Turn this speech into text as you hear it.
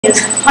As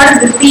part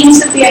of the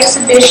themes of the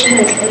exhibition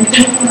and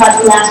thinking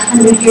about the last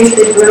 100 years,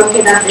 they broke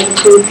it up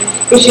into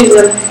issues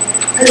of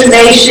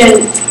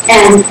preservation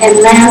and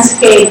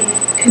landscape,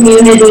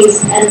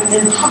 communities, and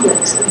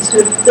publics, and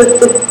sort of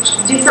the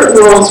different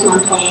roles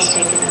Montalvo has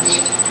taken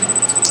over.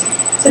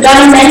 So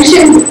Donna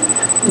mentioned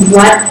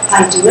what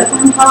I do at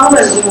Montalvo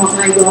and what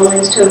my role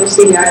is to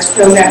oversee the arts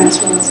program as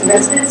well as the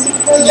residency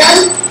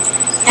program.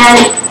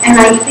 And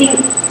I think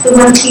the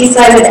one piece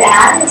I would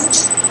add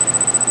is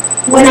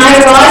when I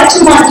arrived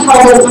to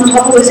Montalvo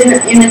was in a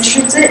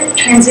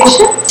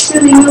transition,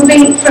 really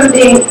moving from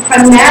being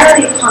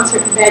primarily a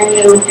concert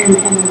venue and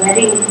a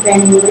wedding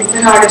venue with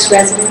an artist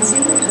residency.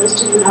 We've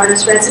hosted an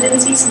artist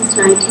residency since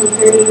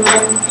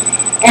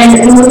 1939,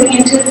 and moving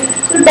into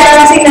sort of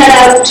balancing that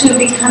out to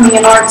becoming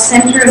an art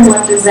center, and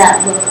what does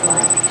that look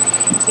like?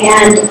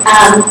 And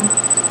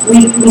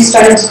we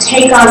started to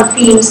take on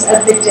themes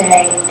of the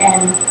day,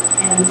 and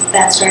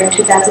that started in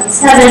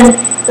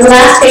 2007. The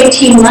last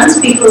 18 months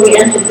before we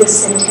entered this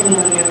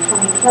centennial year of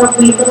 2012,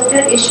 we looked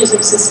at issues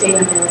of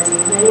sustainability.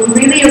 And they were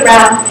really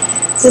around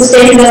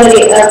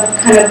sustainability of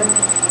kind of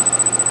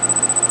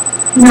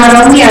not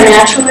only our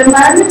natural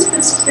environments,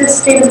 but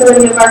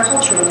sustainability of our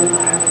cultural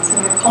environments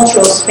and our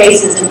cultural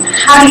spaces. And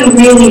how do you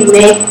really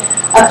make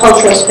a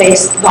cultural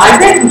space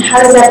vibrant? And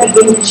how does that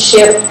begin to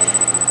shift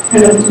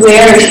kind of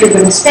where you're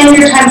going to spend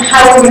your time,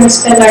 how we're going to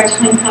spend our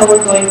time, how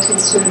we're going to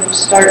sort of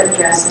start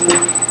addressing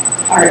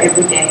our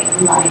everyday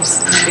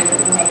lives in a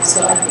different way.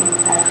 So I think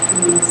that for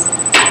me is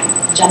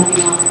a jumping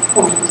off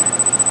point.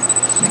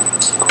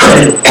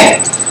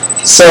 Great.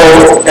 So,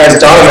 as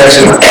Donna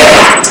mentioned,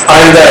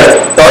 I'm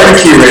the garden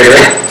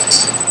curator.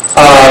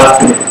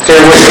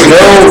 There was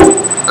no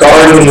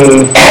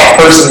garden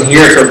person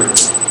here for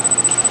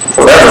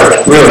forever,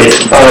 really,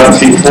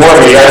 before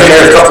me. I've been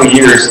here a couple of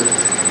years.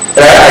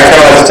 And I kind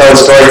of like to tell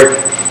the story.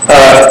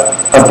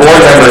 A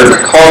board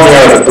member called me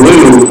out of the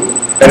blue,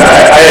 and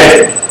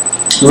I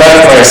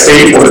left my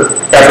estate work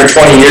after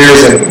 20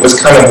 years and was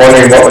kind of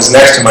wondering what was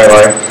next in my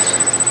life.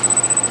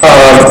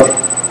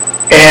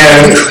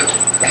 And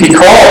he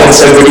called and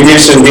said, would you be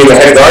interested in being the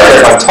head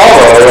gardener at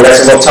Montalvo? And I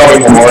said, well, tell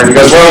me more. And he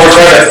goes, well, we're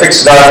trying to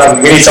fix it up,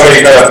 and we need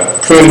somebody to kind of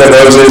prune the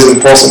noses and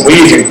pull some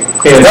weeds and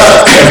clean it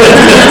up. And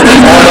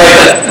I'm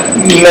like,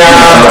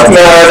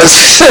 no,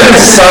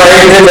 sorry,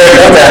 I didn't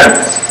know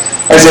that.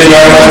 I said,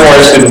 I'm much more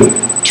interested in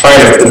trying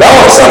to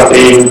develop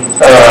something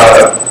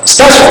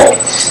special.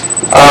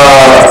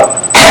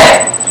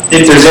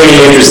 If there's any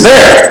interest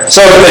there.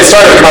 So they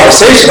started a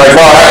conversation like,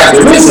 well,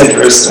 actually there is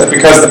interest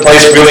because the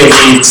place really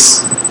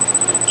needs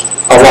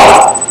a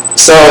lot.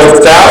 So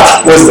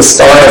that was the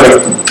start of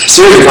a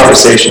series of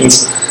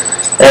conversations.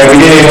 And we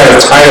didn't even have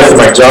a title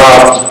for my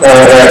job.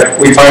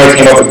 We finally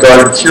came up with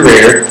garden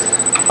curator.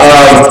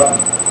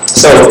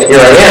 So here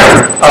I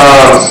am.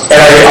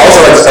 And I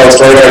also like to tell the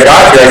story that I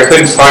got here, I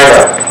couldn't find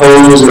a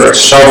hose or a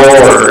shovel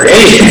or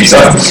anything.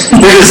 So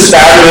here's this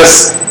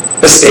fabulous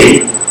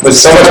estate with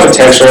so much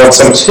potential and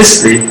so much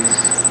history,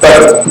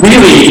 but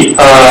really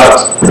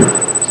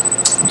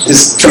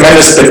this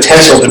tremendous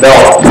potential to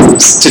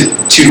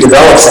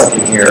develop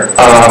something here.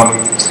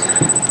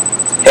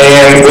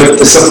 And with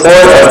the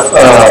support of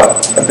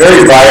a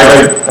very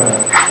vibrant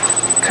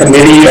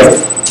committee of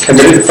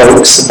committed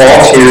folks,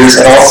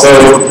 volunteers, and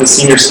also the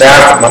senior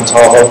staff at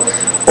Montalvo,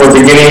 we're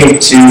beginning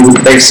to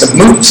make some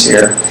moves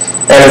here.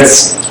 And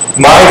it's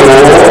my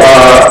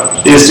goal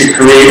is to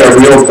create a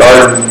real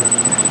garden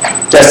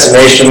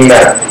destination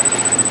that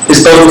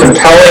is both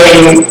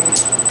compelling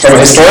from a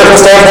historical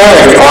standpoint,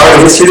 like we honor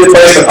the history of the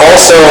place, but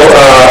also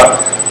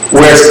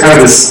where it's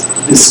kind of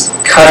this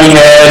cutting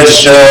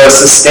edge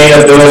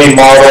sustainability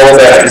model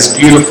that is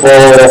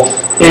beautiful,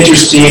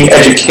 interesting,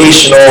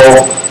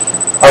 educational.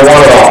 I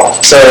want it all.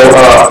 So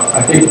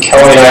I think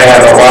Kelly and I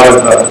have a lot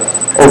of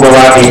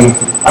overlapping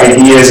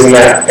ideas in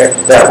that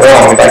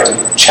realm we'd like to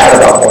chat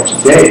about more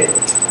today.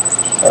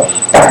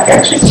 Back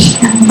at you.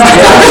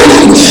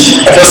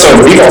 I feel so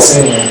regal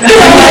sitting here.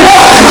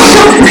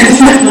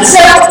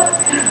 So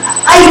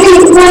I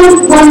think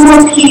one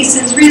more piece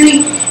is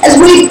really, as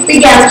we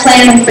began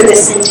planning for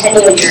this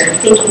centennial year,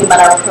 thinking about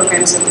our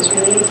programs, it was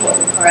really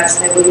important for us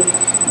that we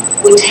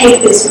would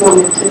take this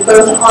moment to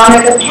both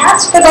honor the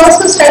past, but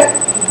also start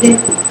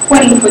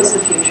pointing towards the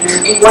future.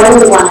 What do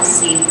we want to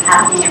see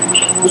happening at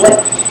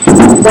Montalvo?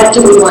 What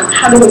do we want?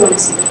 How do we want to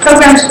see the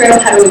programs grow?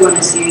 How do we want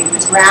to see the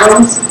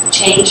grounds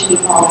change,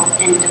 evolve,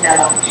 and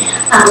develop?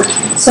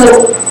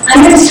 So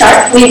I'm going to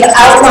start. We've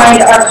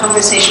outlined our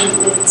conversation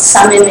with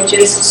some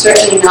images,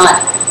 certainly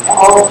not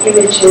all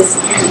images,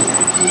 and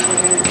I think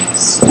we're going to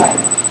start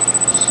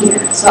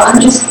here. So I'm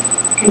just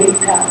going to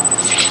go.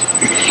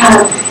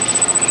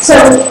 So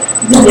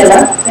the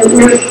villa that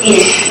we're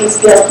in was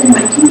built in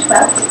 1912.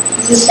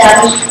 It was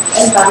established,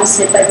 as Donna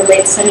said, by the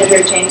late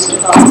Senator James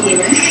Phelan.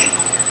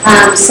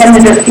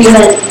 Senator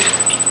Phelan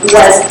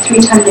was a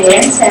 3-time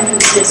mayor in San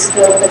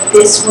Francisco, but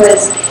this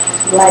was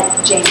what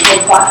James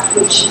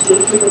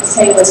would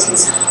say was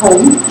his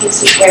home.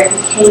 This is where he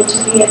came to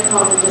be at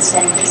home and to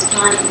spend his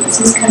time. It was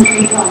his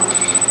country home.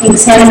 In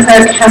Santa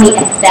Clara County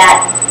at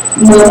that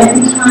moment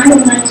in time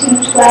in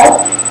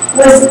 1912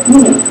 was,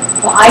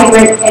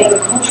 vibrant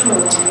agricultural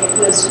land. It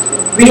was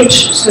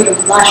rich, sort of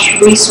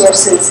lush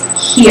resources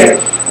here.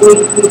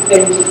 We've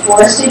been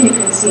deforested, you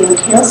can see on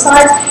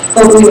hillsides,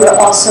 but we were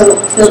also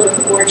filled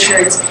with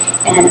orchards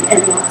and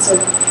lots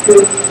of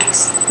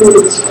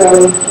foods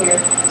growing here.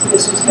 So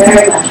this was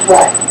very much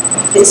what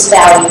this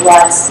valley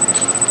was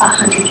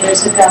 100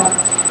 years ago.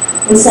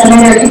 The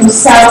senator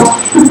himself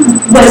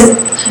was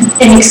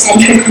an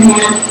eccentric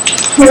man.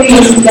 Here he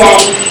is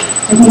again.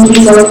 I think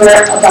he's over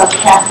above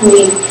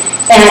Kathleen.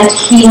 And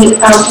he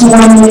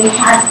normally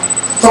had,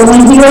 but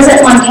when he was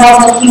at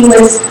Montalvo, he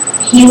was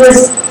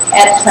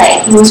at play.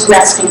 He was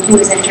resting. He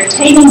was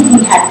entertaining.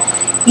 He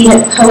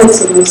had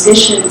poets and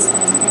musicians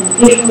and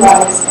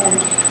visualists and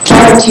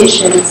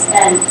politicians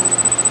and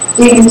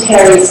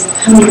dignitaries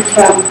coming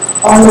from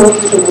all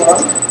over the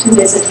world to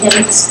visit him,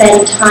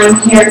 spend time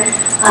here.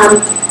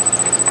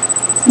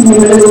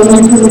 There was a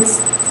woman who would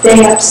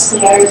stay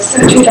upstairs.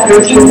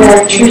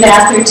 Gertrude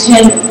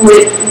Atherton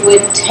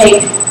would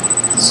take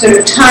sort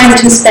of time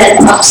to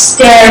spend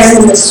upstairs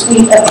in the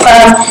suite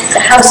above. The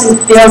house is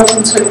built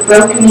and sort of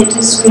broken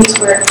into suites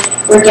where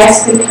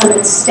guests could come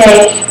and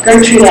stay.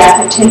 Gertrude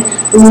Atherton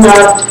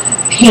loved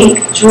pink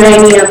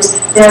geraniums,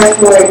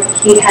 therefore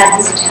he had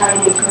his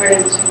Italian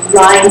gardens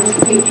lined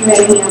with pink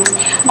geraniums.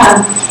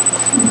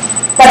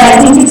 But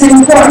I think it's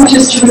important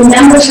just to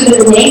remember sort of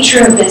the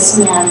nature of this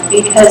man,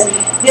 because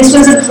this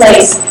was a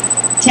place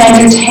to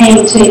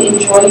entertain, to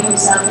enjoy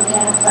himself and to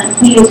have fun.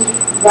 He is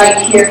right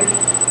here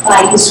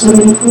by his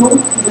swimming pool,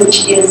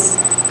 which is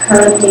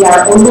currently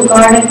our oval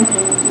garden,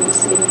 and you'll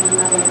see in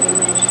another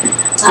image.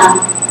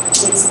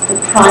 It's the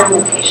prime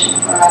location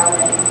for our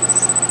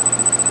weddings.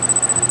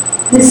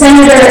 The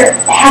senator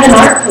had an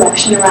art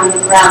collection around the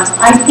grounds.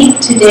 I think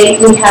to date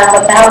we have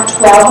about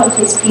 12 of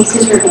his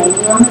pieces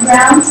remaining on the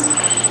grounds.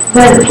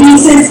 The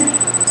pieces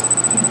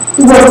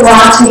were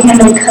brought to him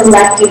and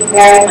collected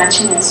very much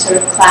in a sort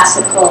of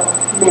classical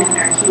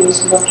manner. He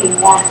was looking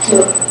back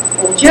to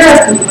old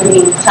Europe and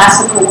bringing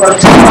classical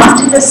works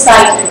onto the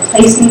site and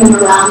placing them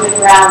around the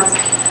grounds.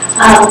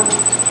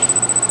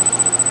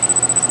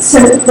 So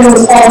there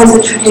was always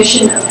a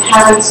tradition of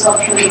having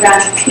sculpture on the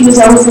grounds. He was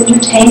always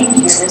entertaining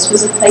here. This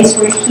was a place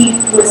where he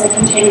was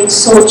entertaining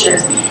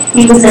soldiers.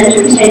 He was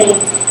entertaining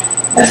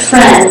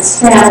friends,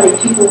 family.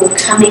 People were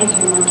coming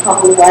here.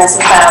 Montalvo was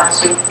about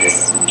sort of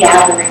this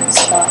gathering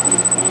spot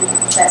and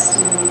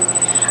festivity,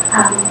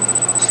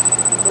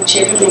 which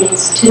it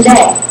remains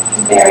today.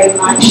 Very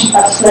much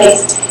a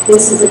place.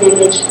 This is an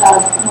image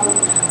of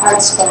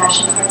Art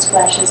Splash, and Art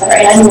Splash is our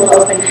annual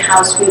open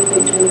house. We've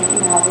been doing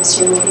it now. This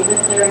year will be the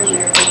third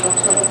year, April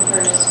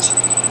 21st.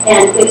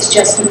 And it's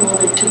just a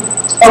moment to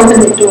open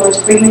the doors,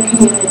 bring the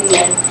community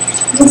in.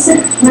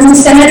 When the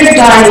senator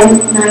died in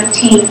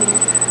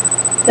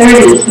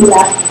 1930, he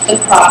left the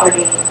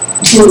property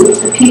to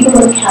the people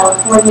of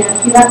California.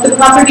 He left the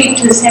property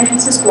to the San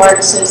Francisco Art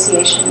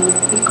Association with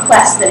the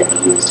request that it be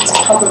used as a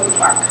public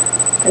park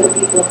for the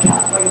people of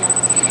California.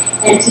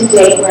 And to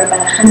date, we're about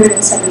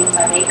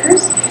 175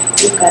 acres.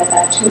 We've got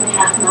about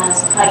 2.5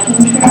 miles of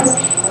hiking trails,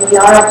 and we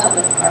are a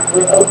public park.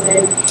 We're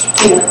open,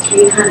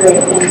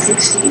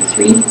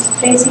 363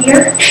 days a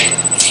year,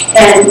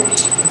 and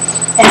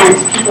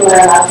people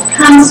are allowed to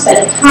come,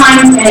 spend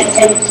time,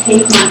 and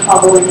take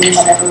Montalvo in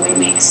whatever way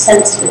makes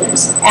sense for them.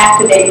 So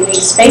activating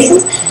these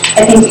spaces,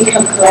 I think,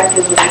 become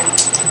collectively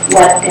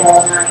what Dale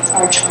and I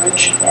are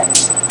charged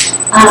with.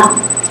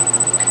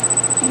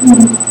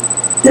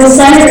 The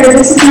senator,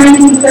 this is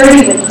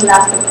 1930 when he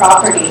left the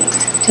property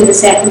to the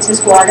San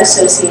Francisco Art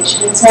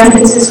Association. And San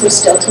Francisco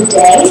still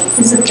today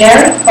is a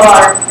very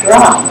far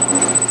drive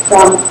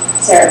from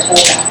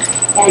Saratoga.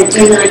 And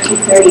in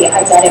 1930,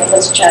 I bet it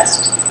was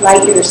just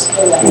light years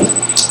away.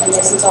 And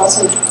this is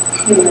also,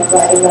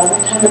 right around the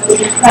time of the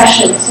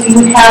Depression. So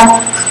you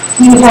have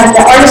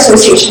the Art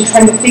Association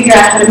trying to figure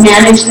out how to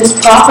manage this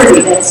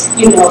property that's,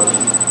 a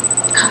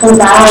couple of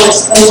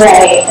hours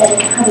away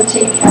and how to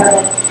take care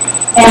of it.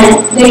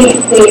 And they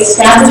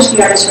established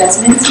the artist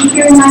residency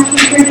here in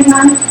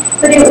 1939,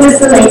 but it was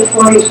the late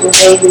 40s where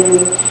they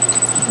really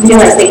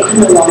realized they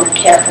could no longer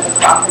care for the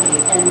property,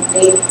 and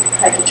they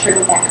tried to turn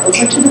it back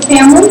over to the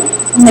family.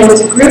 And there was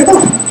a group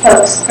of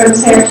folks from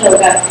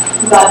Saratoga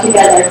who got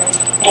together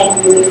and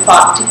really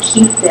fought to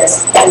keep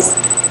this as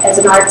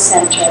an art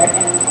center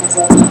and as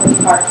a public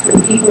park for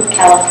the people of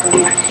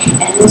California.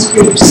 And this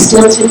group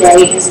still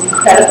today is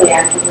incredibly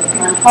active with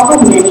Montalvo.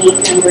 Many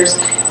members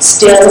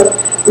still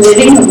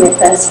living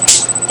with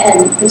us,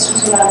 and this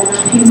was around the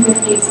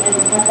 1950s, and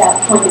at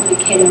that point it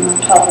became a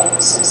Montalvo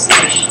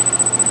Association.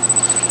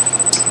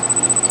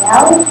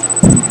 Dal,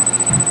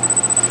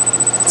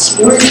 it's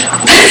your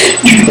job.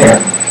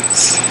 Yeah.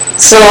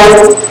 So,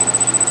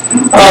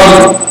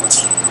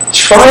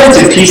 trying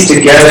to piece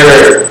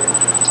together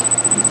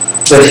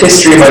the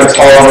history of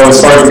Montalvo as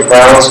far as the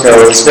grounds go,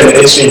 it's been an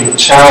interesting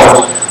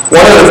challenge.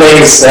 One of the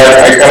things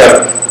that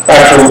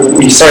after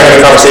we started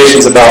having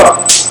conversations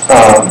about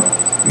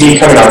me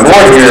coming on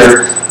board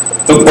here,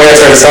 the way I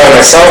started selling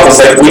myself was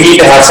like, we need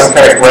to have some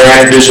kind of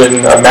grand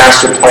vision, a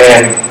master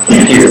plan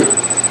here.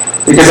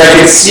 Because I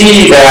could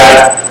see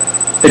that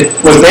it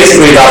was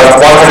basically about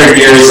 100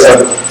 years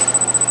of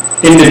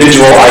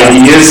individual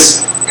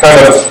ideas kind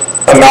of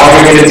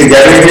amalgamated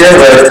together here,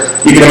 where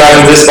you can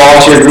imagine this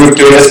volunteer group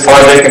doing this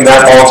project and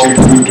that volunteer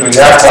group doing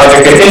that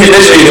project, and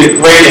individually with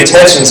great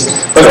intentions,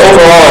 but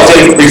overall it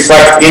didn't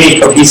reflect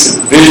any cohesive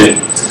vision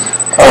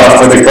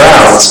for the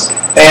grounds.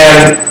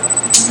 And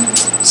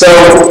so,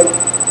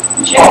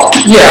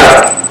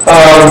 yeah,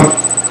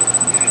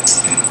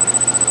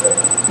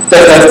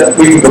 that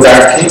we can go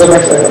back. Can you go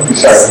back to that? I'm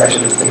sorry, I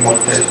should have been more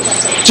clear.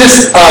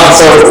 Just,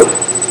 so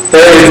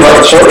there is right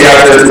shortly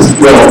after this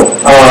will,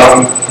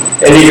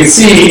 and you can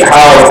see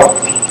how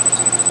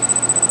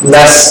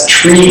less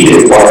treed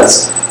it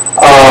was.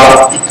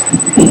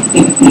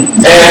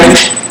 And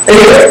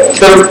anyway,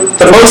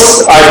 the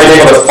most I've been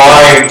able to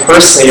find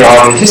personally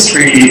on the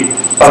history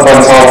of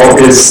Montalvo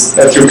is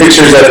through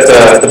pictures at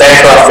the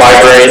Phelan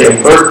Library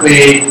in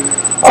Berkeley,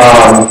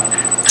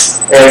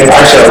 and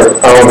actually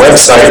our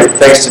website,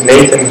 thanks to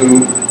Nathan,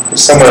 who is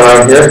somewhere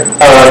around here.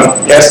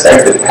 Yes,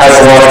 that has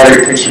a lot of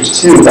great pictures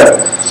too. But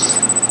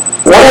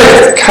what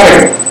I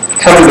kind of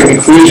come to the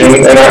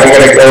conclusion, and I'm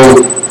going to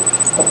go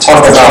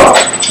talk about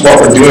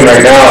what we're doing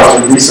right now as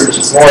we research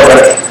this more,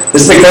 but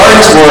is the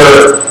gardens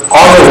were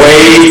on the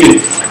way to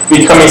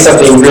becoming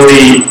something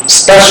really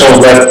special,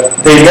 but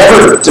they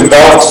never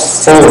developed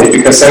fully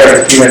because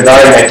Senator Phelan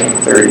died in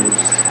 1930.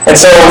 And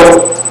so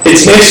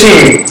it's an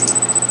interesting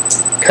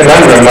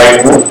conundrum,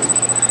 like,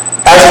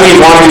 as we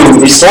want to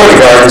restore the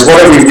gardens, what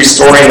are we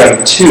restoring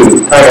them to?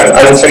 Kind of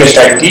an unfinished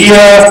idea,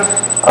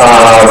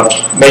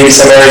 maybe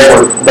some areas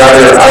were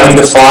rather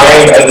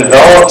undefined,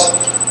 undeveloped,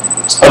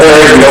 other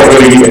areas we don't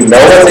really even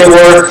know what they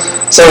were,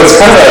 so it's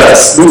kind of a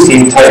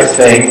sleuthing type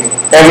thing.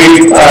 And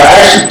we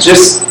actually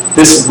just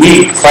this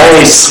week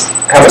finally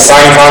have a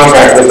signed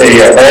contract with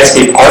a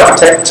landscape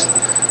architect,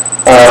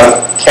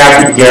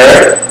 Kathy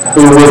Garrett,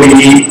 who will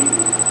be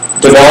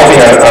developing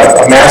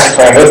a master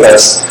plan with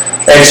us.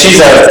 And she's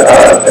a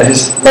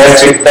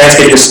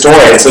landscape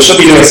historian, so she'll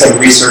be doing some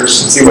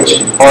research and see what she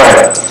can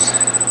find.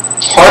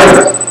 Part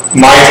of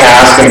my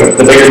task and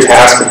the bigger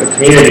task of the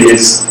community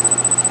is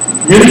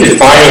really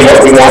defining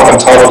what we want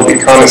Montalvo to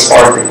become as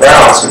far as the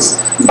grounds. Because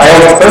my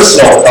own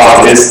personal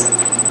thought is,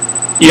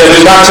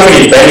 there's not too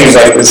many venues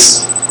like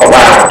this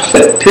around,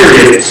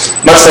 period,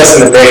 much less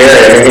in the Bay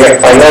Area. I mean, we have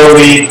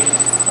Philoli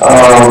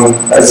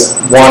as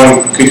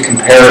one good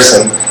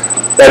comparison.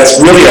 That's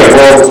really a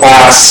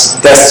world-class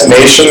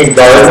destination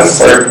garden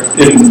where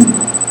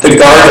the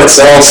garden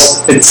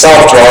itself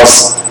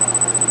draws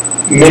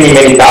many,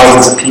 many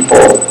thousands of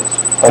people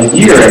a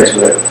year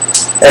into it.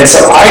 And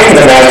so I can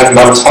imagine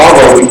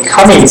Montalvo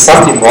becoming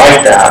something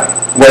like that,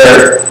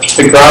 where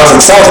the grounds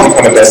themselves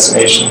become a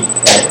destination,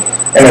 right,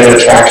 and an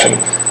attraction.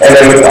 And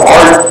then with the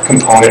art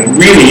component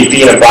really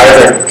being a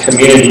vibrant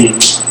community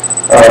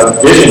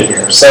vision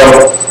here.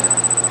 So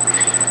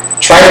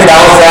trying to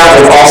balance that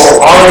with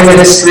also honoring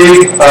the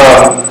history.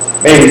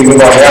 Maybe we can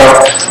move on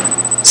now.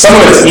 Some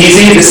of it's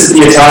easy. This is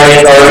the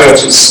Italian garden,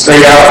 which is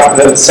straight out,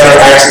 the center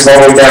axis all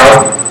the way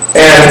down.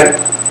 And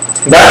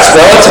that's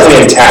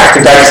relatively intact.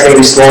 In fact, it's been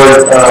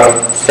restored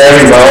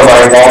fairly well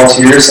by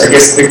volunteers. I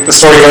guess the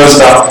story goes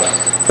about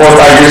 4 or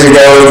 5 years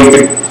ago, you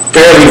could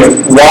barely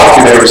walk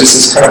through there. It was just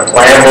this kind of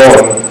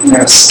bramble and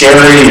kind of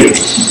scary.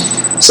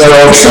 So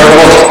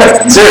several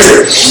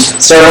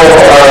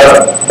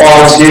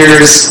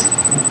volunteers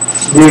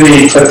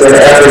really put their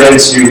effort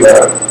into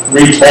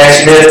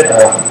replanting it.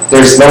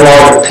 There's no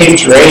longer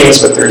pink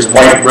geraniums, but there's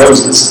white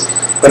roses.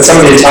 But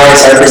some of the Italian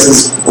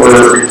cypresses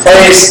were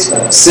replaced,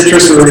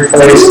 citrus were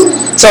replaced.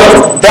 So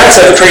that's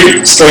a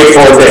pretty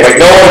straightforward thing. Like,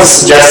 no one's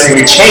suggesting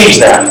we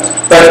change that.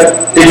 But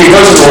if you go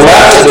to the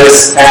left of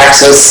this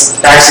axis,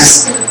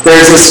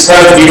 there's this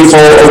kind of beautiful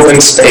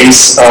open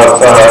space of,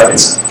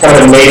 it's kind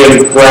of a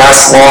native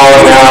grass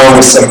lawn now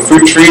with some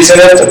fruit trees in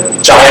it, a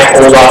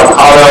giant old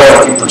avocado and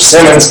a few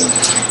persimmons.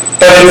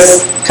 But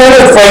it's kind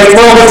of like,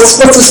 well,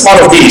 what's this want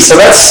to be? So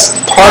that's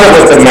part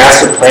of what the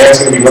master plan is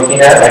going to be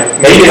looking at. Like,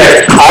 maybe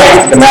I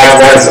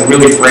imagine that is a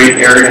really great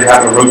area to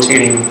have a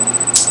rotating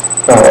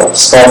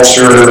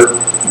sculpture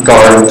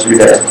garden through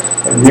there.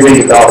 And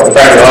really develop it. In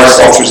fact, there are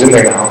sculptures in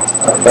there now,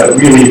 but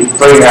really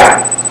bring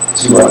that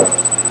to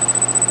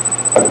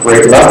a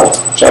great level.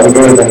 Shall we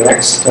go to the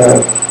next?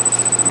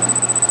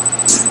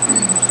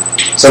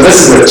 So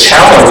this is a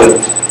challenge of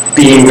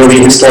being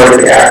really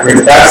historically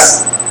accurate.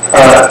 That's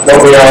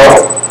what we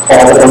all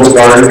call the old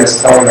garden,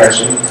 as Phelan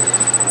mentioned,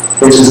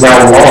 which is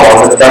now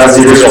law, but that was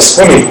the original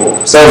swimming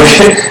pool. So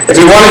if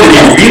we wanted to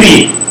be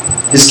really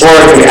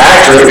historically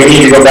accurate, we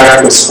need to go back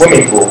to a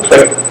swimming pool.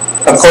 But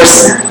of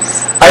course,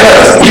 I know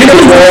it's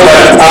beautiful,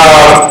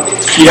 but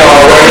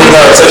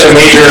we're such a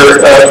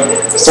major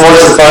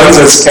source of funds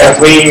as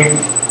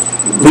Kathleen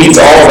leads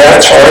all of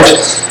that charge.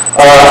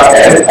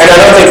 And I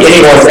don't think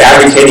anyone's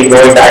advocating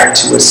going back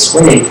to a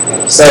swimming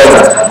pool. So,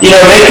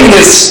 making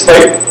this,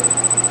 like,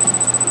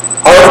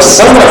 are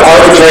somewhat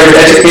arbitrary,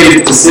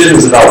 educated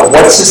decisions about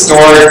what's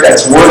historic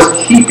that's worth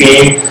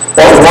keeping,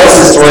 what was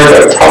historic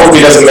that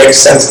probably doesn't make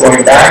sense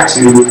going back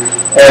to,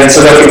 and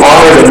so that we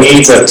honor the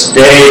needs of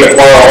today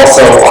while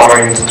also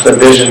honoring the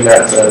vision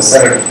that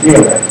Senator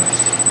Phelan had.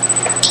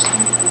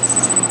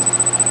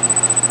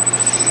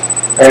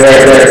 And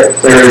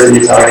there is the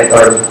Italian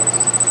garden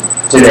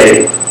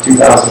today,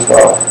 2012.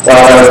 Well,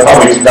 that was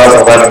probably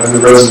 2011 when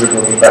the roses were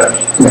blooming, but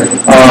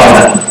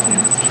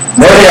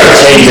one thing I would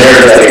change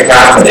there that it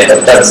happened,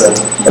 but that's a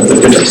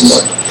different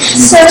story.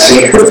 So,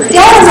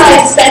 Dale and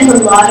I spent a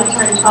lot of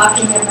time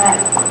talking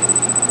about,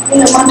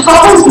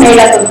 Montalvo is made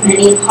up of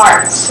many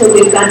parts. So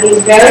we've got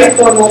these very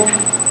formal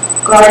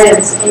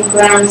gardens and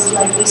grounds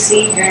like you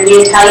see here. And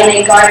the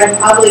Italianate garden,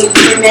 probably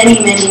for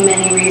many, many,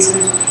 many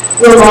reasons,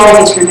 will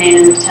always remain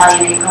an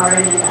Italianate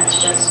garden, and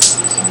that's just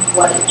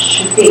what it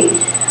should be.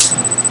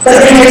 But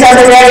then there's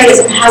other areas,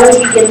 and how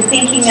we begin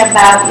thinking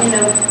about,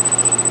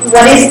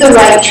 what is the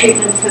right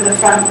treatment for the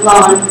front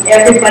lawn?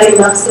 Everybody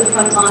loves the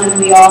front lawn, and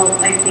we all,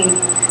 I think,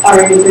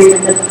 are in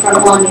agreement that the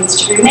front lawn needs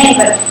to remain.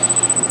 But,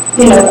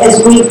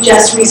 as we've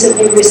just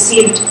recently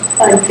received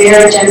a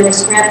very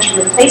generous grant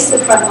to replace the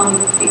front lawn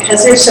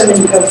because there's so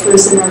many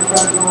gophers in our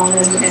front lawn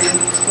and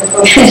the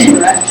gophers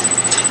are up.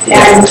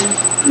 And,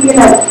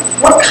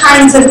 what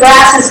kinds of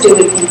grasses do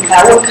we think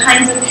about?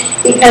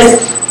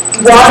 Because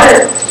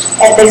water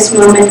at this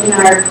moment in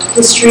our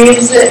history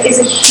is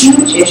a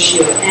huge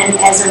issue, and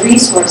as a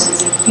resource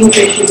is a huge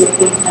issue to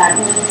think about.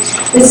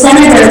 The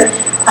senator,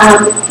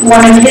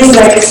 one of his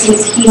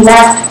legacies he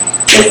left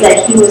was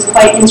that he was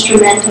quite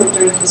instrumental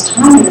during his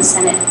time in the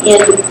Senate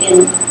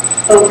in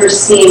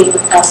overseeing the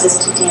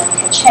process to dam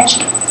Hetch.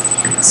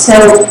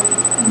 So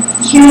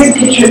here's a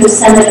picture of the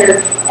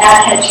senator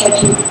at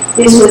Hetch.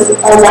 This was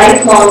a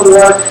lifelong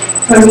work.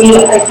 For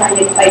me, I find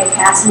it quite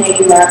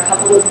fascinating. There are a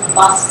couple of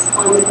busts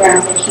on the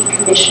ground that he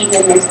commissioned,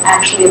 and there's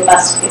actually a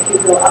bust, if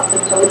you go up the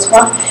Poets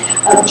Walk,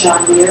 of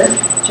John Muir.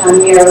 John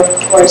Muir, of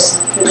course,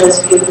 for those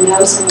of you who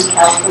know some of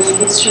California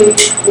history,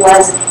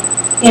 was,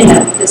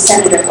 the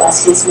senator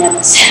was his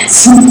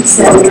nemesis. The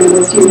senator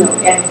was,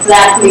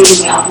 exactly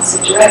in the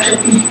opposite direction.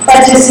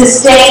 But to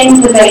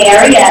sustain the Bay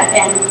Area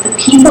and the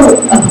people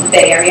of the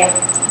Bay Area,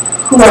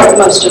 who are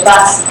most of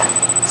us,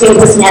 it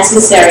was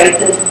necessary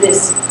that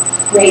this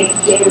great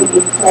dam be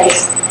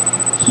placed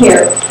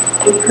here.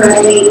 We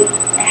currently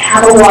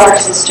have a water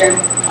cistern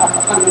up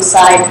on the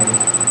side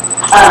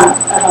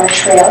of our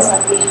trails,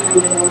 up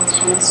behind an old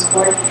tennis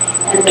court,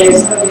 and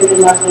there's a really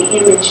lovely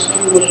image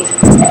in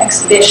the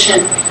exhibition.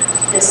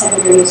 The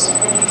senator used to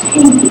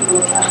entertain people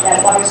about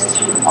that water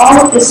cistern.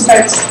 All of this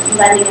starts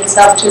lending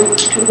itself to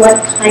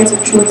what kinds of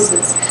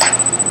choices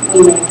we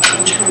make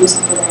in terms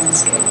of the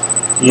landscape.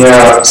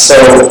 Yeah, so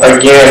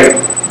again,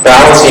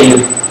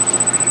 balancing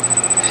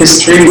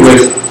history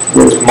with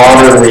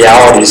modern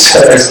realities,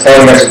 as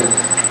Kelly mentioned.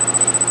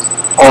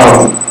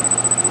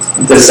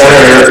 The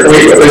senator, I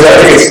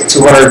think it's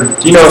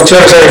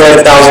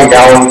 275,000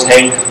 gallon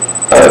tank,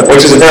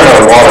 which is a fair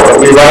amount of water, but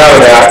we run out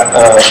of that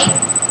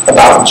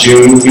about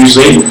June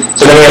usually.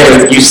 So then we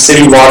have to use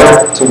city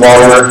water to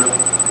water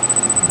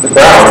the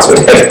ground. So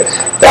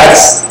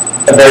that's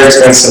a very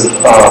expensive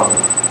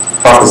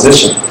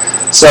proposition.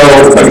 So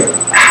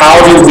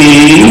how do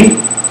we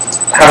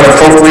have an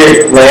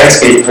appropriate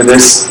landscape for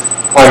this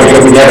climate?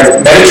 We have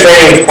a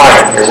Mediterranean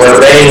climate here where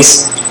it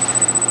rains.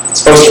 It's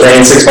supposed to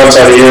rain 6 months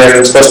out of the year,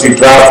 and it's supposed to be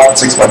drought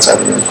 6 months out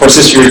of the year. Of course,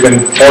 this year has been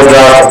more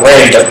drought than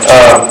rain, but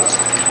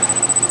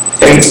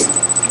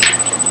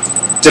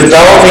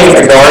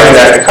developing a garden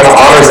that kind of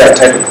honors that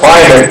type of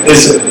climate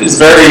is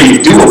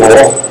very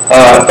doable,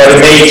 but it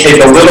may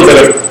take a little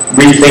bit of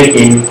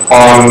rethinking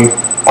on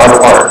our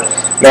part.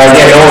 Now,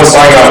 again, no one's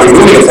talking about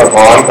removing the front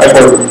lawn, like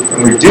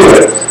when we do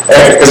it,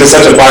 because it's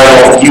such a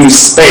vital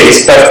used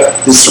space, but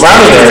the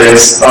surrounding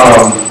areas,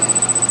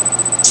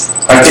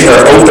 I think,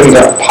 are open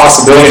to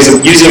possibilities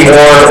of using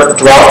more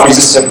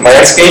drought-resistant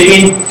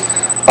landscaping,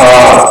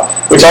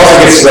 which also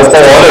gets to the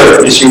whole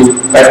other issue.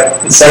 At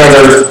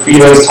Senator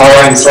Phelan's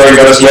time, the story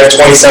goes, you had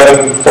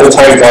 27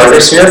 full-time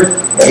gardeners here,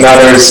 and now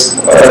there's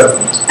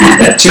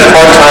 2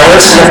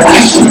 part-timers,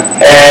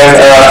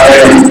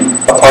 and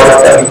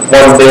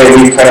one day a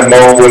week kind of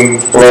mow and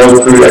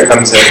blow crew that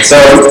comes in.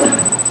 So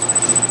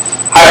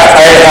I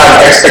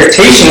have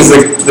expectations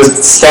that the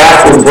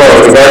staff will grow,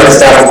 the garden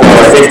staff will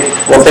grow. I think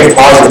we'll think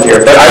positive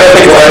here, but I don't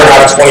think we'll ever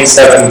have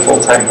 27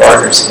 full-time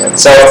gardeners again.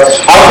 So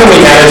how can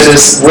we manage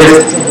this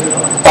with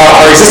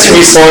our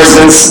existing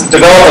resources,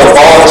 develop a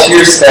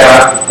volunteer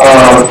staff,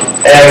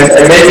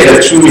 and make it a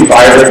truly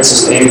vibrant,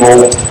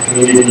 sustainable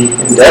community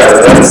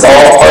endeavor? That's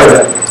all part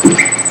of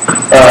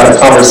the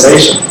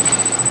conversation.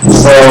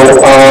 So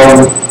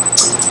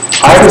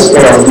I was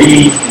going to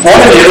read one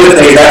of the other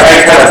things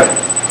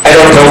I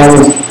don't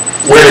know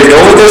where to go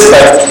with this,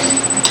 but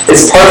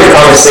it's part of the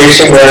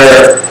conversation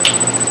where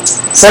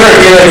Senator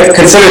Phelan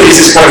considered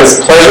these as kind of his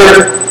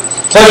pleasure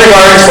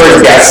gardens for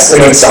his guests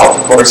and himself,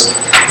 of course.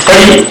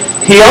 But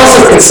he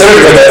also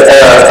considered them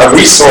a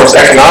resource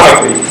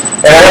economically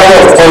And I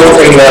also quote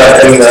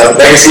in the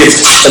Legacy of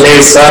the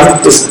Native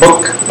Son, this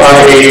book by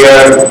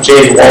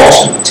James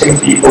Walsh and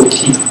Timothy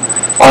O'Keefe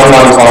on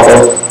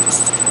Montalvo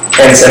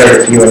and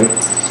Senator Phelan.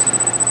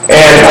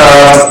 And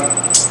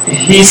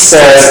he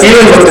says,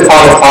 Phelan looked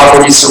upon the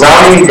property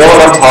surrounding Villa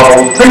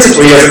Montalvo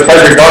principally as a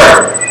pleasure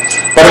garden,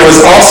 but it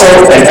was also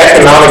an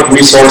economic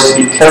resource to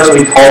be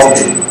carefully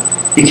cultivated.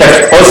 He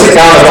kept close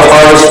account of the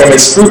harvest from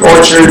his fruit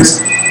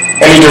orchards,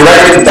 and he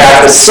directed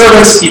that the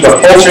servants keep a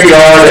poultry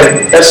yard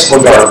and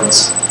vegetable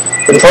gardens.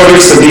 The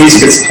produce of these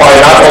could supply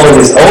not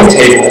only his own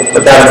table,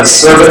 but that of his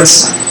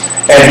servants,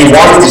 and he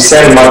wanted to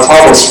send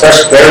Montalvo's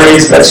fresh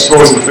berries,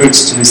 vegetables, and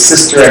fruits to his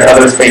sister and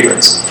other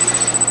favorites.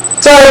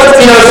 So,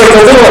 it's like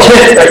a little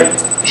hint that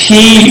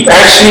he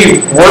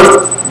actually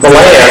worked the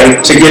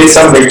land to get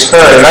some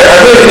return. And I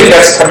really think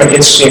that's kind of an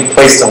interesting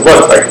place to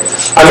look. Like,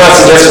 I'm not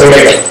suggesting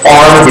we make a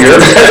farm here,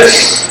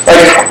 but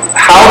like,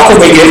 how can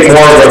we get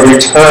more of a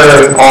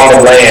return on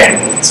the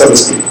land, so to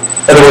speak?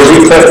 In other words,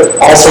 we put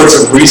all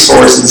sorts of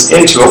resources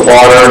into it,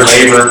 water,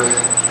 labor.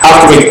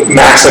 How can we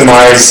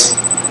maximize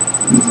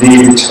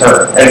the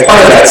return? And part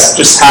of that's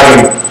just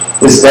having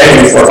this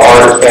venue for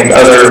art and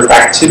other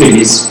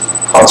activities,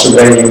 concert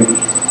venue,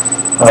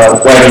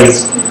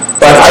 weddings.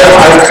 But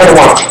I kind of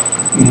want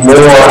more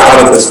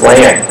out of this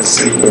land.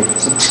 It's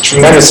a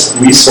tremendous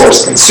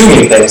resource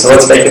consuming thing, so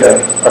let's make it a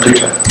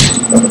return.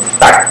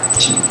 Back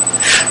to you.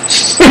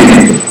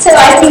 So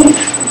I think,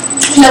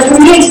 for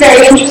me it's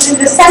very interesting.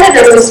 The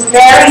senator was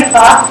very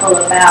thoughtful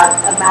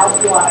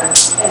about water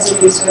as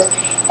a resource.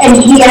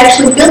 And he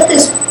actually built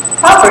this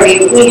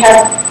property. We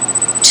have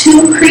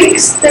 2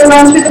 creeks that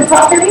run through the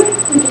property.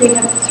 We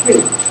have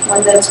 3.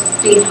 One that's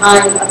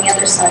behind on the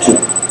other side of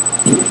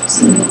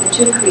so we have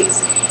the 2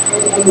 creeks.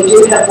 And we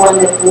do have one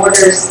that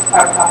borders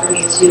our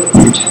property as you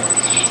enter.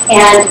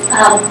 And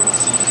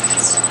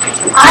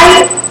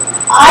I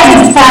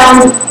have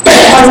found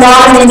a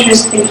lot of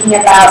interest thinking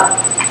about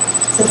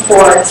the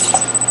forest,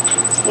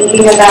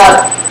 thinking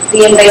about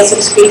the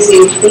invasive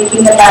species,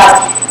 thinking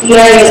about the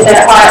areas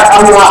that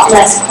are a lot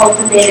less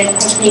cultivated.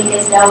 I think,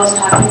 as Noah was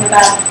talking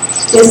about,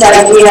 this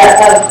idea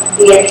of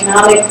the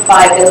economic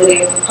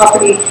viability of the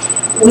property.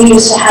 We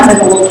used to have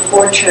an old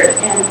orchard,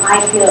 and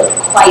I feel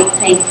quite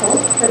thankful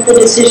that the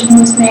decision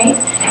was made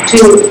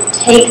to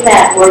take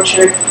that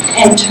orchard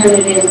and turn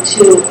it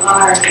into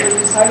our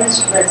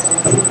artist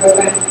residency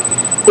program,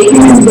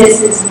 because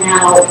this has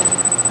now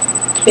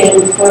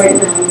been for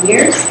 9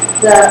 years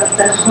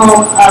the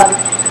home of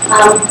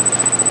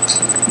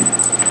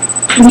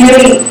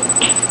nearly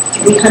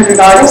 300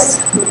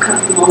 artists who come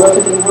from all over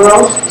the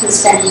world to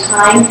spend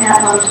time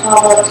at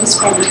Montalvo, to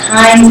spend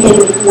time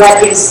in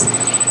what is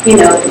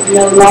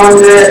no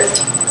longer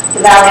the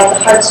Valley of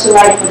the Hearts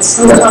Delight, but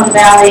Silicon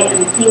Valley,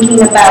 and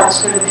thinking about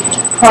sort of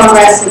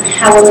progress and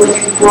how we're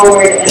looking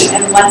forward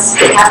and what's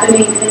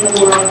happening in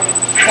the world.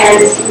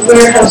 And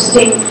we're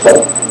hosting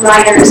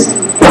writers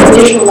and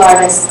visual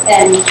artists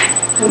and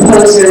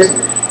composers.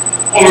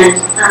 And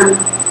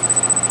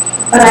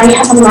but I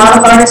have a lot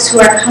of artists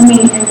who are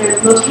coming and they're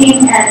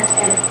looking at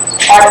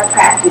art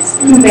practice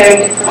in a very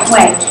different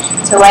way.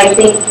 So I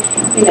think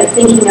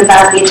thinking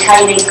about the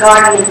Italianate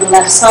garden on the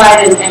left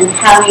side and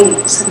having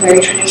some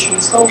very traditional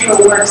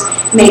sculptural works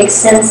makes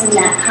sense in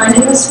that kind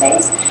of a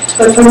space.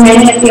 But for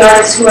many of the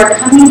artists who are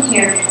coming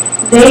here,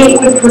 they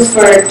would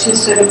prefer to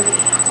sort of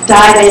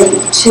dive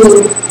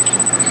into,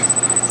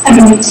 I'm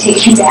going to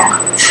take you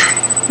backwards.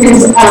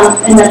 Here's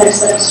another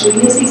set of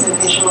studios. These are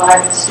visual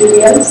art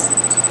studios.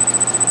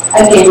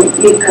 Again,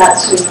 you've got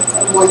sort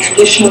of a more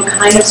traditional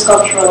kind of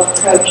sculptural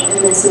approach, and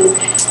this is,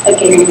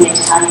 again, an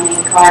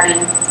Italianate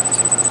garden,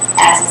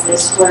 as is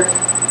this work.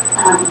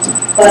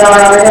 But our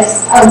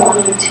artists are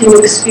wanting to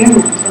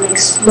experiment and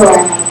explore,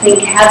 and I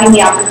think having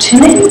the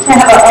opportunity to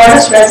have an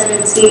artist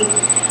residency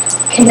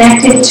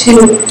connected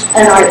to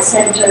an art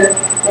center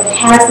that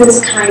has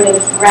this kind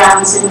of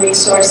grounds and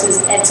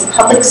resources, it's a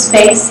public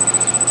space,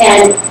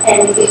 and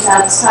it's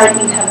outside,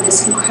 you have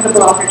this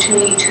incredible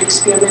opportunity to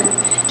experiment,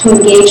 to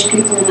engage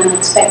people in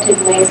unexpected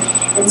ways.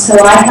 And so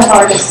I have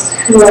artists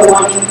who are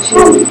wanting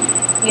to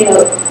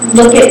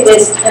look at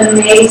this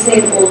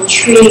amazing old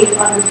tree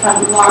on the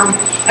front lawn,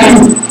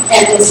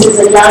 and this is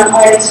a young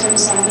artist from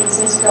San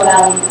Francisco,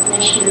 Ali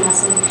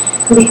Neshmanasin,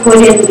 who put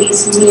in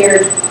these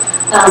mirrored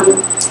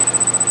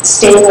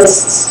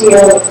stainless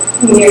steel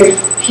mirrored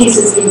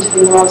pieces into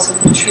the walls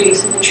of the tree.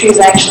 So the tree is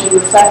actually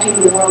reflecting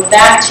the world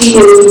back to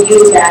you,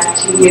 you back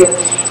to you,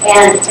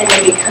 and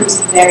it becomes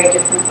a very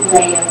different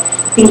way of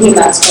thinking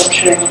about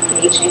sculpture and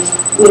engaging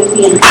with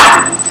the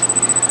environment.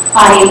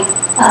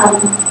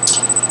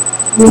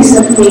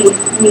 Recently,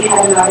 we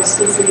had an artist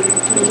visiting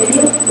from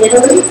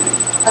Italy,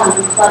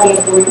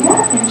 Claudia Borgia,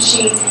 and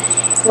she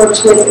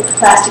works with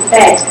plastic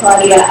bags.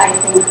 Claudia, I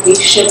think we've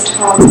shipped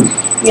home,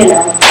 10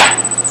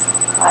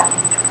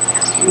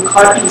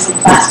 cartons of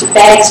plastic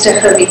bags to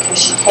her because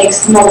she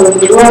takes them all over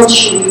the world,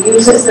 she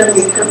uses them,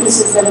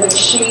 repurposes them, but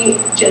she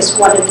just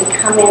wanted to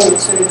come in and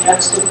sort of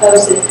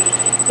juxtapose this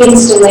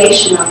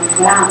installation on the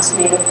grounds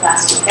made of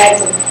plastic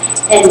bags.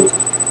 And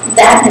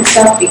that in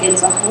itself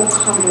begins a whole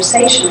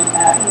conversation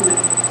about,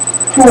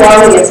 who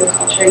are we as a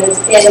culture? And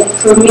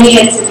for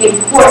me, it's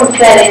important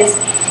that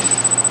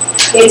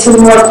it's a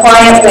more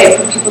quiet way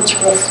for people to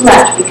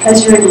reflect,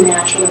 because you're in a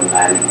natural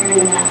environment, you're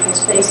in a natural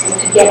space, and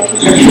to get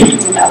people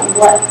thinking about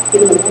what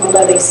in the world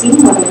are they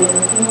seeing, what are they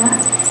looking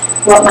at,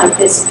 what might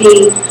this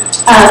be.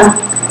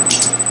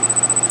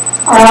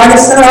 Our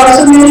artists are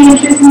also really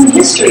interested in the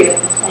history of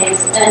the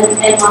place, and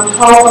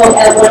Montalvo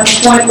at one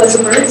point was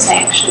a bird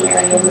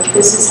sanctuary, and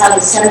this is how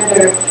the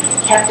senator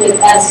kept it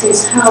as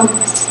his home.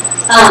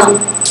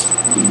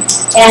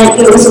 And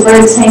it was a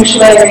bird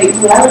sanctuary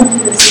well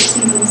into the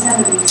 60s and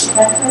 70s. Is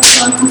that correct?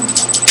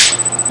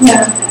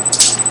 Yeah.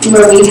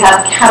 Where we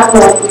have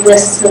catalog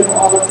lists of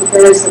all of the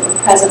birds that were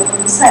present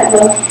on the site.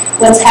 Well,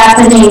 what's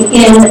happening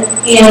in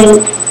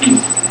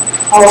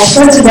all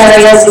sorts of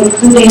areas,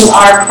 including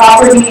our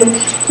property,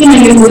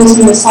 you're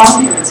losing the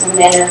songbirds, and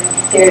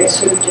they're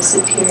sort of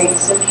disappearing.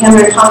 So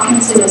Cameron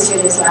Hopkinson was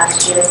here this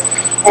last year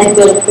and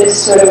built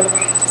this sort of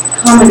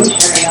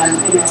commentary on,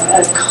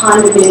 a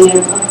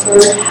condominium of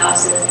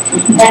birdhouses.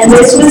 And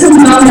this was a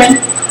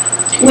moment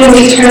when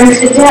we turned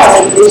to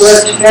Dell. We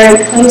worked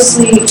very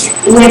closely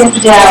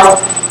with Dell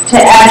to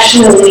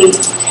actually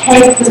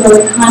take the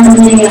little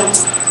condominium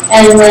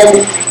and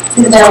then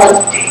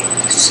develop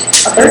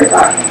a bird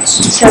garden.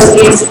 So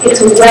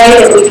it's a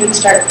way that we can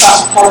start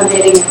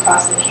cross-pollinating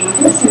across the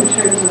campus in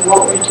terms of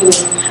what we're doing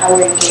and how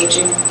we're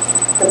engaging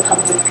the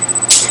public.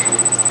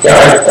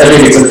 Yeah, I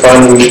think it's a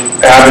fun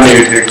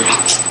avenue to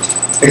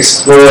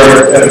explore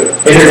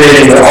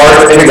integrating the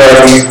art in the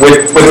gardens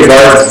with the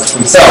gardens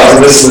themselves.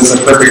 And this is a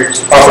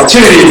perfect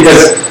opportunity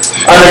because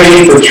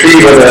underneath the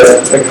tree where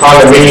the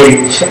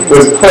condominium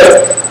was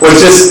put was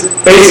just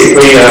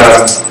basically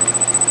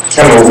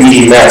kind of a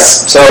weedy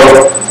mess. So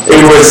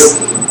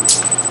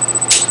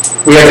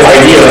we had the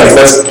idea, like,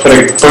 let's put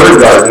a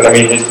bird garden. I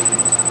mean, it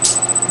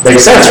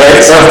makes sense,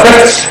 right? So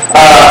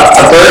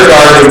a bird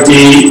garden would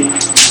be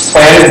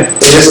planted,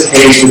 in this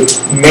case, with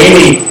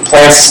mainly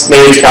plants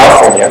native to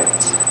California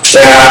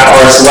that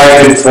are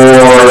selected for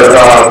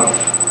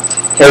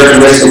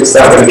characteristics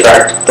that would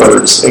attract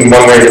birds in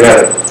one way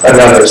or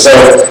another. So,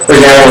 for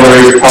example,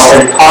 there's a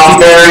California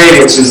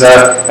coffeeberry, which is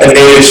a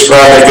native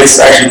shrub that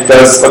actually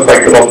does look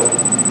like little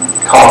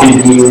coffee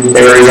bean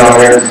berries on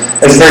there.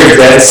 It's a very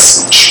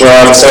dense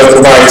shrub, so it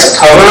provides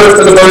cover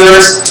for the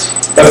birds,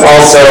 but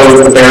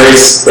also the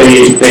berries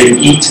they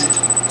eat.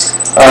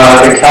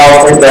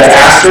 The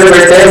aster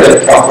right there,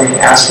 the California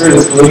aster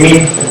that's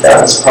blooming,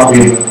 that was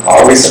probably in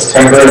August,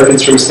 September, if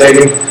it's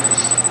mistaken,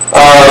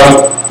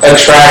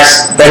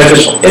 attracts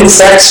beneficial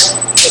insects,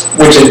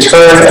 which in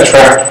turn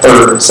attract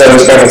birds. So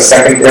it's kind of a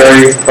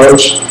secondary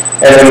approach.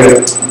 And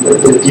then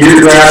the deer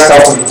grass,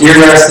 California deer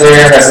grass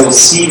there, has little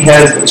seed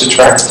heads, which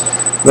attract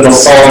little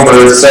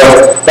songbirds. So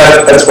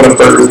that's what a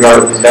bird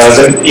garden does.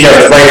 And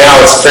right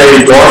now it's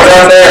fairly dormant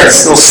out there.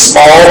 It's still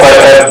small,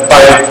 but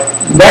by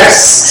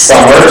next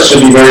summer it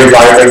should be very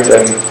vibrant,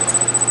 and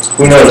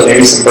who knows,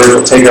 maybe some birds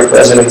will take up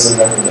residence in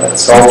that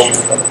sculpture.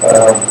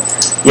 But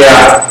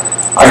yeah,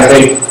 I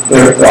think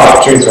the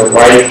opportunities are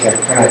right to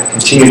kind of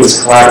continue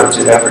this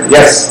collaborative effort.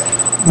 Yes?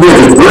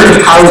 Were the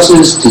bird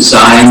houses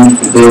designed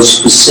for those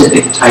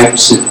specific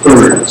types of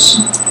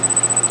birds?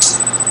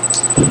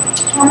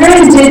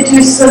 Cameron did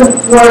do some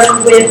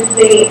work with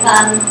the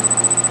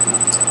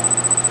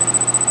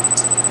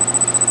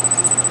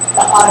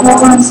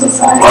Audubon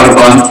Society,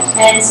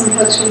 and some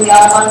folks from the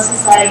Audubon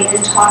Society,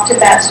 and talked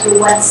about sort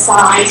of what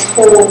size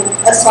hole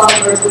a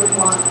songbird would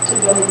want to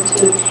go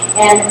into,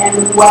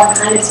 and what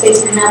kind of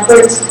space. And now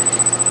birds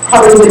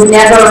probably would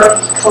never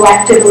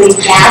collectively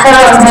gather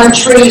on one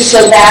tree,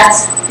 so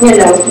that's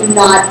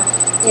not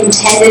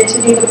intended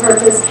to be the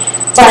purpose.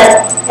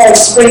 But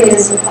as spring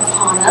is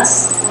upon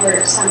us,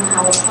 or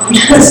somehow upon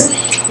us,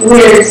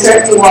 we're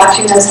certainly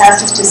watching those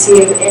houses to see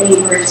if any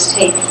birds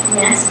take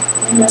nest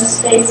in those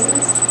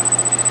spaces.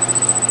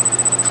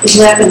 Is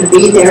that going to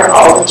be there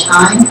all the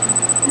time?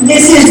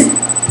 This is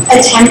a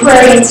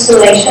temporary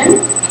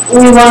installation.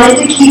 We wanted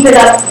to keep it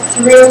up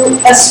through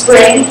a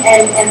spring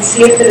and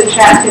see if it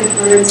attracted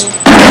birds.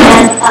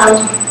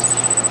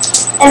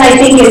 And I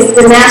think as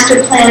the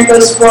master plan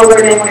goes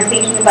forward and we're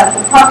thinking about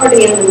the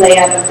property and the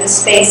layout of the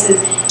spaces,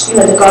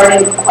 the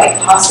garden quite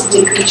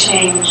possibly could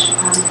change.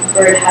 The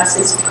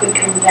birdhouses could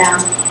come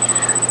down.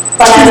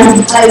 But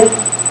I've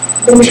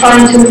been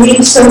trying to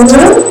leave some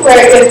room where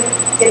if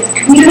the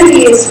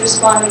community is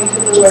responding to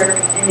the work,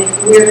 and if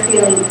we're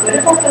feeling good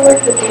about the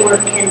work, that the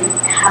work can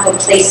have a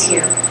place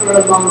here for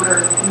a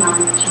longer amount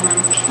of time.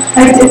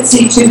 I did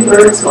see two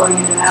birds going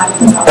in and out of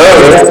the house. Oh,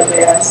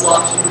 really? I was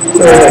watching.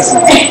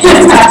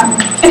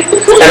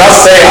 And I'll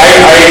say,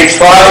 I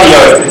try,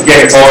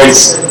 again, it's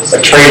always a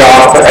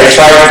trade-off, but I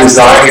try to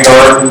design a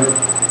garden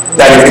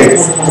that it can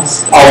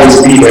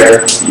always be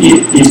there,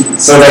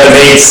 so that it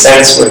made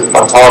sense with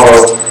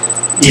Montalvo,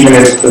 even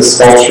if the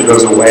sculpture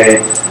goes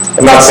away.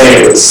 I'm not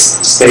saying it would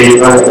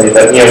stay permanently,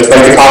 but like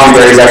the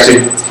coffeeberry is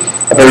actually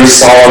a very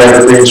solid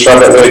evergreen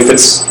shrub that really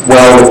fits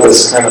well with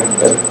this kind of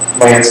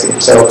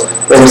landscape. So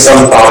there was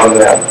some thought in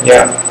that,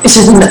 yeah. Is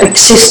it an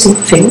existing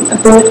thing, a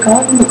bird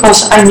garden?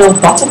 Because I know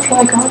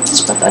butterfly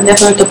gardens, but I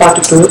never heard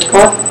about a bird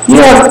garden.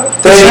 Yeah,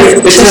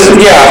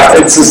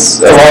 it's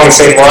just along the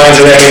same lines,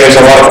 and I mean, there's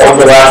a lot of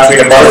overlap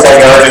between a butterfly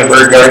garden and a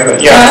bird garden,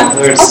 but yeah,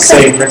 there's the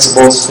same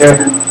principles, yeah.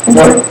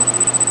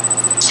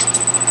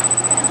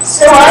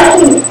 So I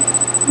think,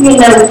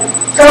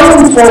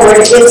 going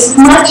forward, it's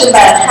much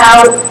about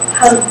how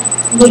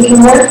we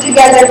can work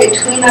together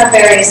between our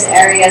various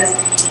areas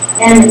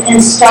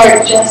and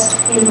start just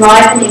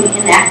enlivening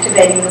and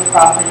activating the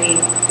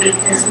property,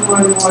 because more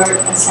and more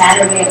a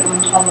Saturday at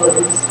Montalvo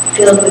is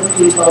filled with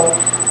people.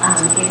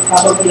 It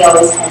probably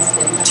always has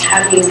been, but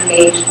how do you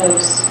engage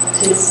folks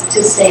to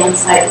stay on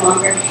site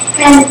longer?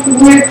 And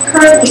we're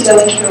currently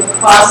going through a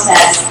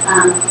process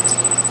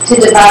to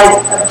devise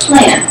a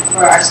plan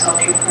for our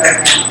sculpture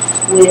program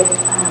with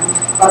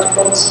Barbara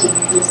Goldstein,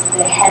 who's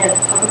the head of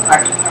the public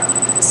art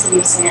department of the city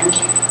of San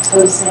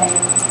Jose.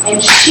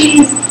 And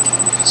she's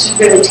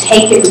really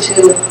taken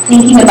to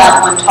thinking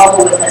about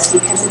Montalvo with us,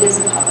 because it is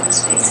a public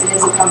space, it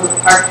is a public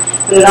park,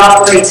 but it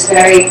operates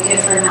very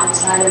different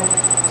outside of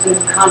sort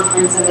of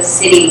confines of a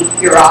city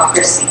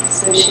bureaucracy.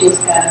 So she's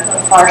got a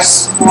far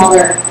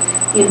smaller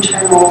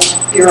internal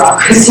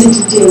bureaucracy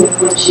to deal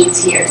with when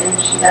she's here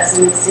than she does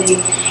in the city.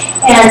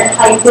 And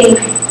I think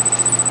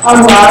a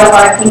lot of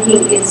our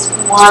thinking is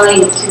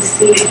wanting to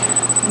see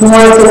more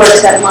of the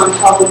works at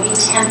Montalvo be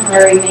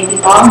temporary, maybe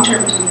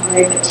long-term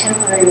temporary, but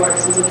temporary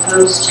works, as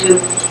opposed to,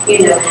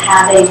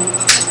 having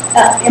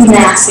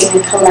amassing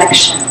a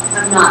collection.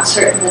 I'm not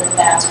certain that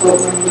that's what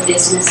we're in the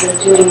business of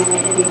doing,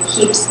 and it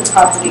keeps the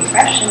property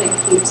fresh and it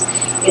keeps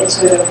it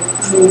sort of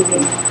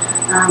moving.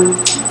 I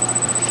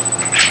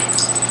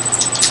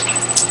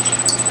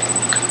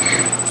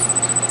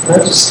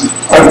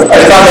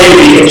thought maybe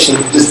it'd be interesting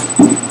to just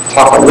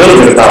talk a little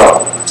bit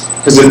about,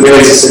 because it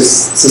relates to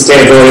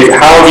sustainability,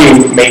 how do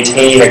you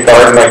maintain a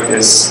garden like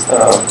this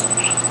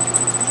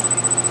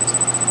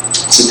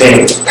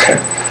sustainable?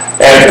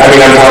 And I mean,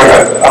 I'm talking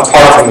about,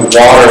 apart from the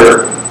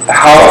water,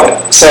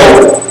 so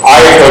I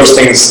approach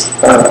things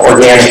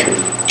organically,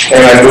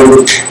 and I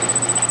moved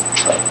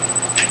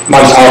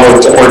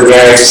Montalvo to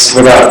organics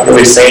without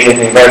really saying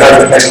anything, but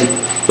I think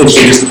we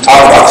should just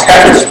talk about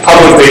that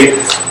publicly,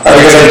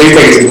 because I do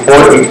think it's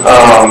important,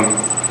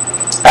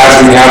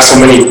 as we have so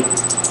many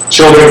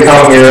children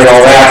come here and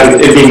all that,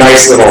 it'd be a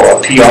nice little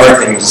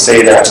PR thing to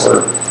say that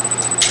we're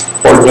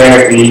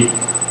organically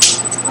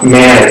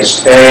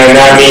managed. And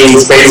that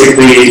means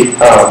basically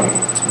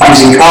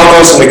using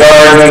compost in the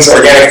gardens,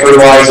 organic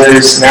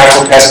fertilizers,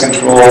 natural pest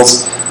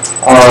controls,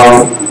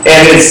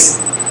 and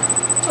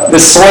the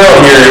soil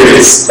here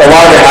is, a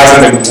lot of it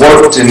hasn't been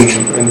worked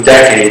in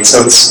decades,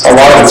 so a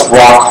lot of it's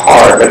rock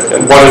hard, but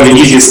one of the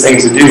easiest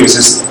things to do is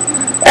just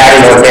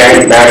adding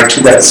organic matter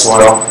to that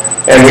soil,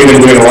 and we've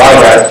been doing a lot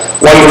of that.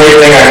 One great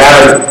thing I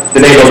haven't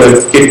been able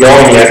to get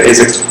going yet is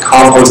a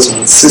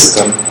composting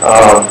system.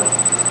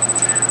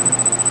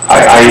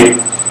 I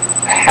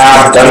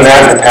have done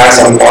that in the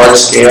past on large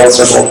scale,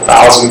 several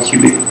thousand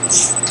cubic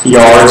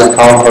yards of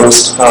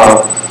compost,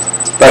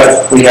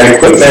 but we had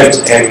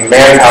equipment and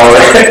manpower,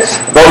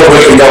 both of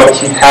which we don't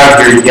have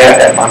here yet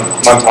at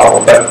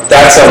Montalvo, but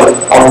that's a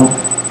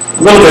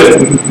little bit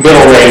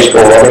middle range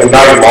goal. I mean,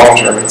 not even long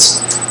term.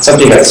 It's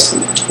something that's,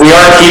 we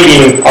are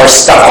keeping our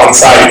stuff on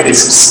site.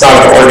 It's not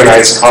an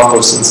organized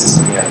composting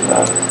system yet.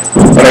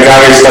 When I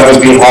got here, stuff was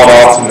being hauled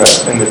off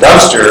in the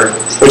dumpster,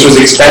 which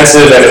was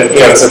expensive, and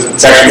it's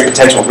actually a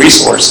potential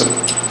resource of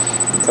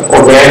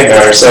organic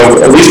matter.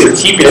 So at least we're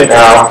keeping it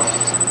now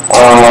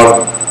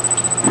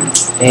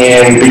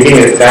and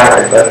beginning it that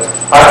way. But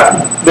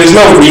there's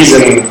no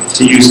reason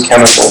to use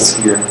chemicals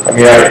here. I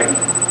mean,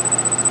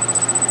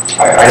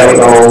 I don't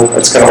know.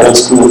 It's kind of old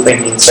school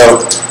thinking. So,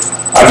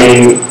 I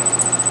mean,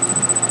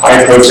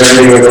 I approach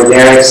everything with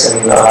organics,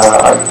 and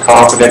I'm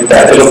confident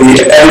that it'll be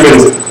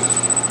everything's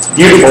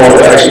beautiful,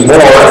 actually more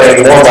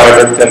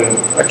vibrant than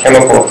a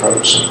chemical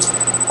approach.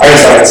 I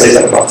just thought I'd say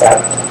something about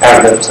that.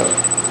 So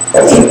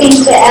I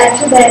think to add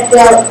to that,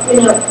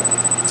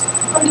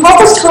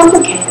 Montalvo's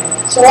complicated.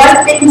 So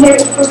I've been here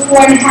for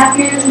 4.5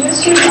 years, and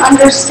just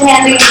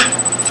understanding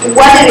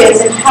what it is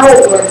and how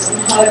it works and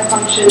how it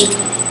functions,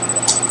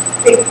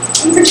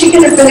 in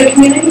particular for the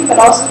community, but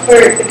also for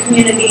the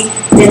community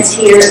that's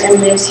here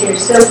and lives here.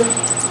 So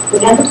we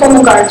have the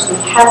Phelan Gardens, we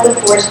have the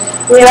forest,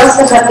 we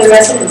also have the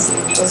Residency,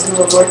 which was an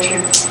old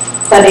orchard,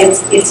 but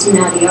it's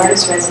now the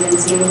artist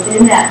residency. And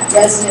within that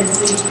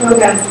residency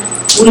program,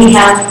 we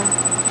have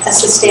a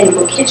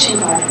sustainable kitchen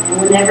garden,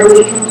 and whenever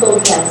we can pull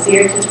heads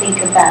here to think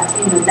about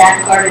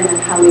that garden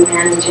and how we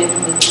manage it,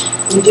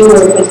 we do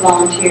work with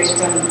volunteers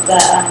from the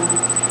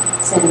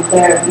Santa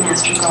Clara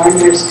Master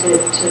Gardeners to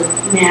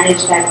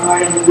manage that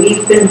garden. And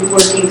we've been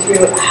working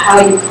through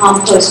how you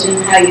compost and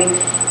how you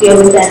deal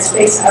with that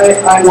space.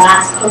 Our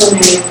last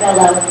culinary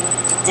fellow,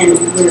 and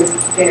we're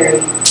very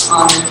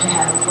honored to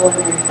have a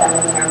culinary fellow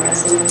in our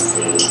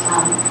residency,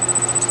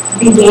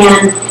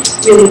 began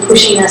really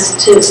pushing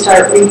us to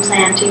start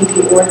replanting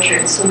the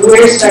orchard. So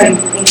we're starting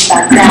to think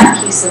about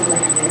that piece of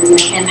land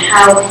and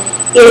how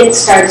it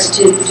starts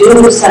to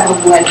do some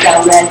of what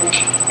Del read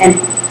and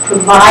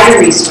provide a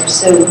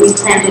resource. So we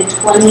planted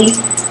 20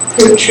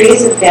 fruit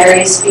trees of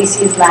various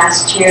species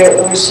last year.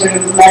 We're sort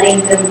of letting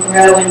them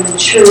grow and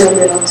mature a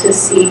little to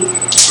see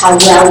how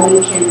well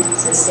we can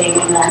sustain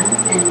them,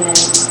 and then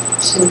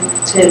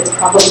to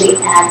probably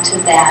add to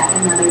that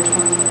another 20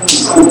 or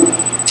so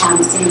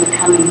in the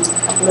coming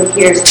couple of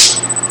years.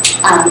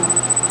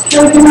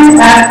 So can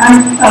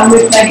I'm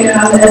with Megan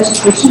on the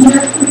education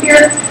director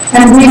here,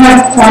 and we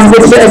have,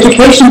 with the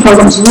education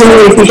programs,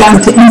 really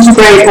begun to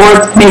integrate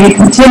or maybe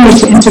continue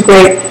to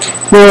integrate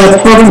the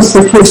programs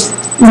for kids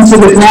into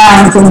the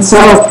grounds. And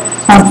so,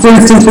 for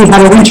instance, we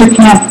had a winter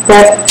camp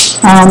that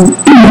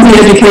the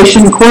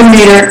education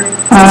coordinator,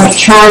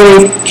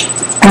 Charlie,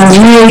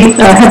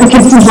 had the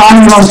kids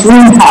design their own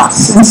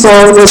greenhouse. And so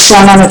it was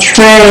done on a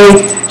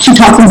tray. She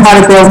taught them how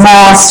to grow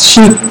moss.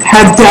 She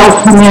had Del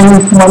come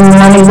in one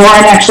morning.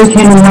 Lauren actually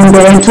came in one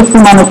day and took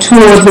them on a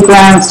tour of the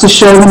grounds to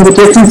show them the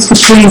difference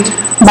between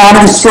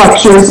modern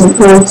structures and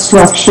old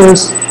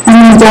structures. And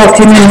then Del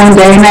came in one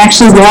day and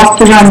actually walked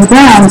around the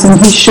grounds, and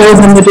he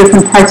showed them the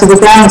different parts of the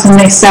grounds, and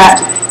they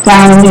sat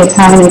down in the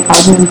Italian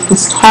garden and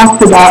just talked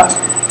about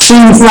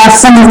things.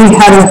 Last summer we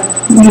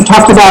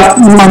talked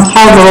about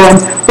Montalvo and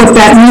what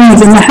that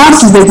means, and the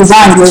houses they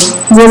designed were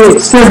really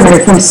extraordinary,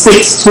 from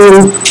 6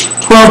 to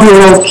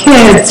 12-year-old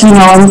kids, and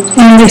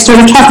they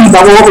started talking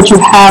about, well, what would you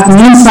have on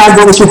the inside,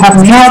 what would you have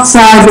on the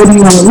outside, what do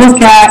you want to look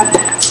at.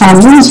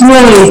 It was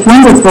really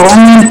wonderful. And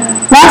then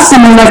last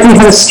summer, we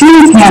had a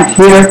stream camp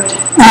here,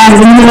 and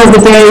in the middle of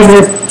the day,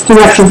 the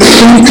director of the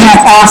stream camp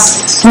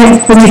asked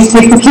for me to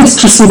take the kids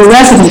to see the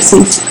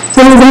residencies.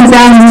 So we went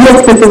down and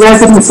looked at the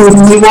residencies,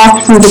 and we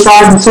walked through the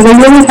garden. So they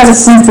really had a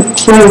sense of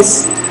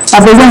place.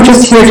 They weren't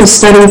just here to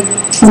study,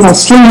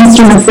 string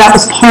instruments, that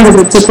was part of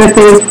it, but that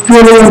they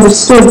really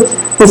understood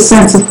the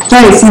sense of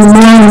place. And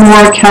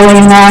more, Kelly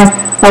and I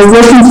are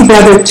working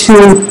together to,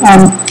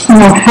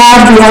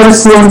 have the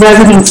artist-owned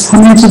residents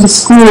come into the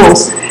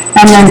schools,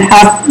 and then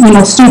have,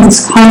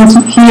 students come to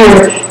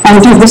here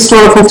and do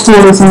historical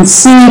tours and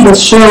see the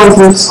shows,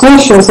 the school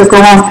shows that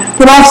go on,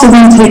 but also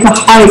then take a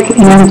hike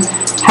and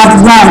have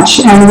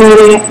lunch and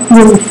really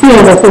feel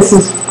that this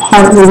is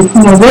partly,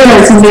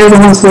 theirs, and they're the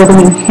ones who are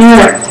going to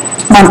inherit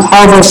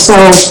Montalvo. So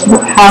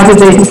how do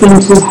they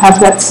begin to have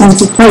that sense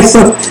of place?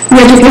 So the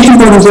education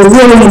programs are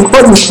really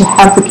important to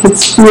have the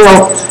kids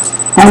feel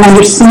and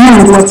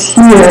understand what's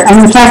here.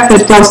 And the fact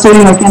that Del's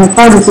doing organic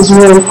gardens is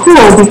really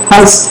cool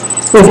because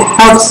it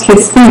helps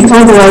kids think,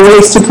 there are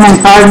ways to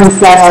plant gardens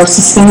that are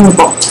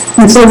sustainable.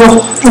 And so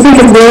I think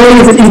it really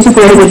is an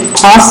integrated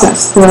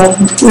process,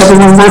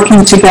 everyone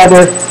working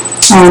together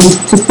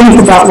to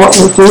think about what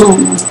we're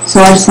doing.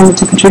 So I just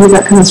wanted to contribute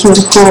that because it's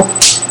really cool.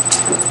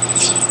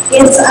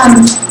 It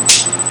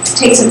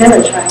takes a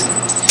village, right?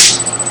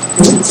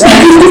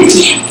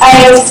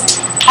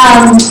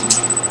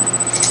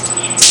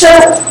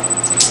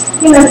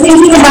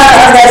 Thinking about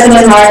our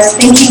resident artists,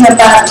 thinking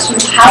about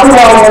sort of how we're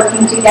all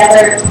working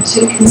together to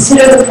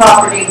consider the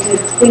property, to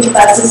think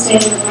about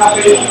sustaining the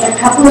property. A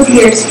couple of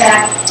years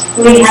back,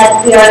 we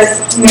had the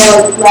artist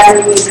Phelan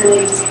Library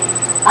colleagues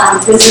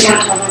visit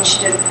Montalvo, and she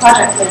did a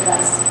project with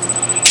us.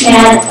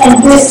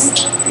 And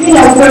this,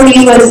 for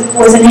me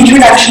was an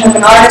introduction of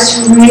an artist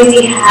who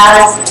really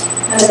has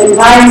kind of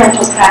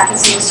environmental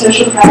practice and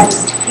social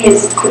practice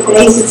is the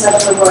basis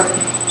of her work.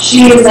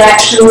 She is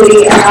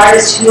actually an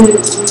artist who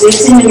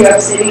lives in New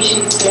York City.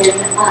 She's been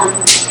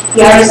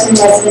the artist in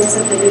residence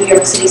of the New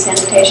York City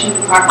Sanitation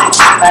Department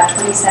for about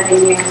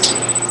 27 years.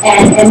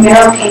 And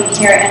Meryl came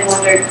here and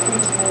wondered,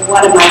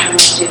 what am I going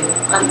to do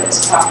on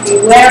this property?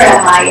 Where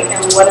am I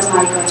and what am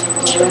I going to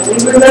do? And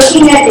we were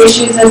looking at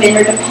issues of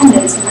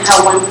interdependence and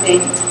how one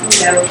thing,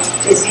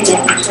 is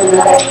connected to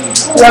another.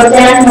 Well,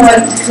 Dan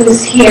North,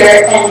 who's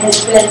here and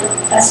has been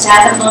a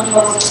staff at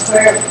Montalvo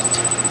for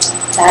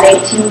about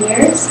 18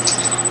 years,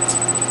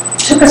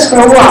 took us for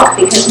a walk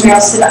because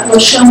Meryl said, well,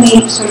 show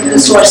me sort of the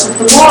source of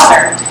the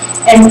water.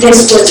 And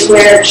this was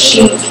where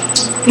she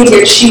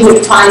figured she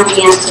would find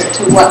the answer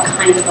to what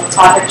kind of a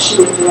project she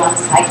would do on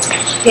site.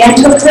 Dan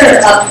took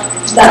her up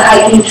the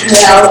hiking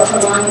trail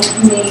along with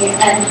me,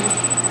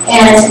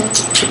 and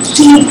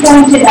he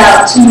pointed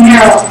out to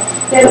Meryl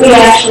that we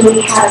actually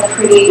had a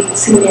pretty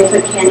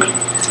significant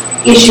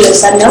issue of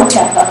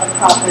sunno-tech on the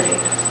property.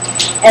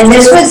 And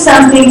this was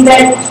something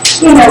that,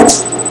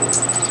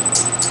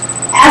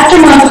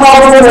 after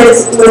Montalvo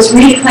was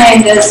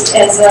reclaimed as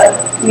the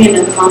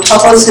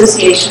Montalvo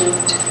Association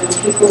for the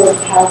People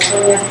of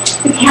California,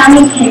 the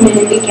county came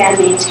in and began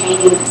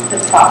maintaining the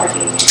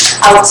property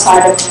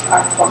outside of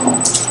our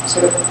formal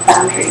sort of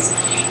boundaries.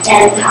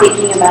 And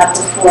thinking about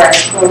the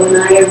forest, where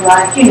when I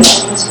arrived,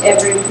 almost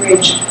every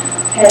bridge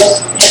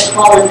has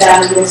fallen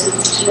down, and this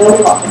is no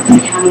fault of the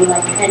county,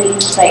 like any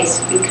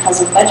place, because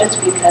of budgets,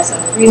 because of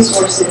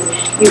resources,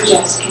 you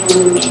just can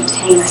only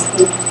maintain. I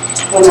think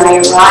when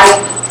I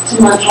arrived to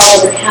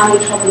Montalvo, the county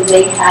told me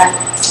they had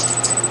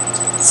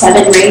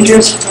 7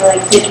 rangers for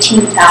like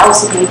 15,000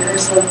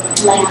 acres of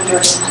land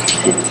or something.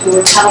 who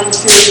were coming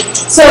through.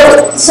 So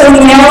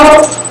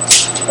Merrill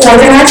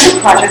organized a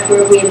project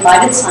where we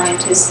invited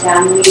scientists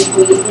down, we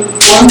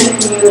informed the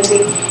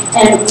community,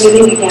 and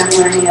really began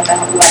learning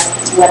about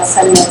what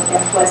sunlight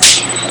depth was.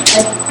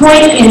 A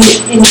point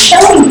in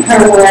showing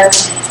her work,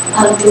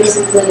 this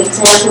is an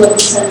example of the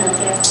sunlight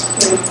depth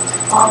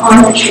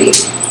on the tree,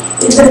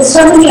 is that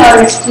so many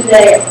artists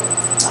today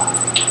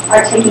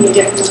are taking a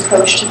different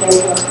approach to their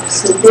work.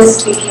 So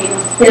this became a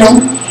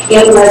film.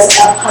 It was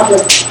a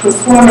public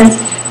performance.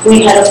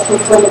 We had a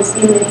performance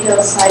in the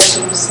hillside,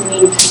 sort of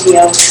singing to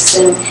the oaks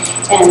and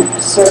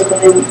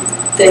circling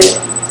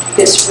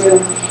this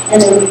room.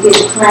 And then we did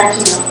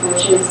Planting Oak,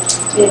 which is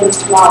in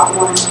lot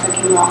 1,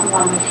 parking lot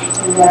 1.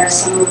 And there are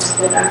some oaks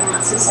that are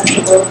not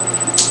susceptible.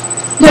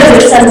 No,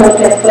 it's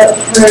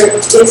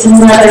it's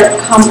another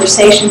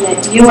conversation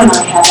that you and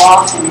I have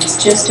often.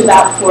 It's just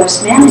about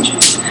forest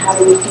management and how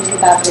do we think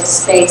about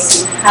this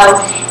space and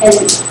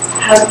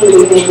how do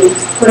we maybe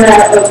put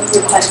out a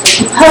request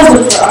for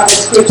proposal for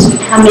artist groups to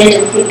come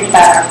in and think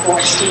about our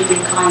forest in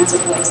different kinds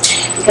of ways,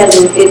 because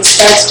it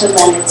starts to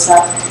lend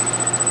itself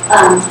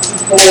a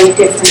very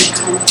different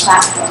kind of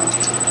platform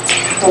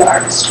for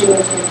artists to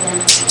live in.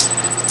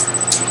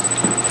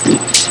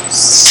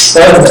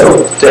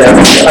 Sun-oak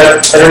depth. I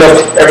don't know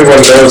if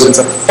everyone knows it's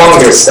a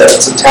fungus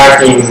that's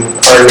attacking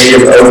our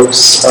native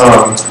oaks,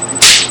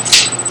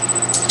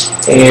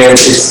 and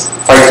it's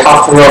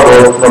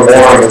Phytophthora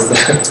ramorum is the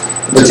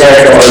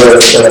botanical or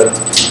the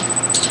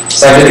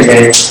scientific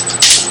name.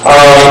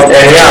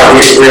 And yeah,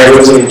 we are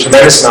losing a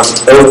tremendous amount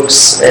of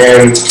oaks,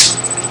 and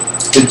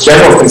the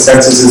general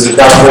consensus is there's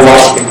not a whole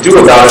lot you can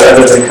do about it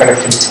other than kind of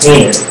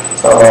contain it.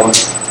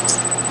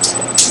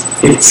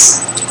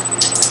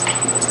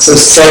 So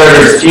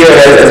Senator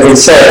Phelan, as we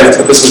said,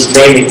 this was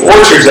mainly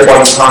orchards at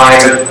one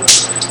time.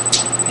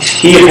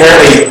 He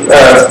apparently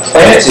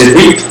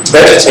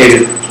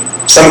revegetated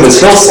some of this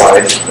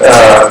hillside,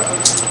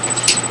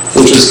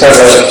 which was kind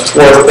of a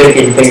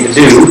forward-thinking thing to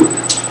do.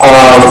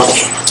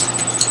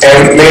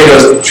 And many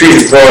of those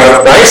trees have grown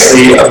up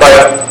nicely,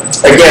 but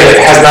again,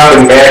 it has not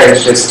been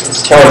managed. As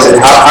Kelly said,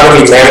 how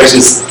do we manage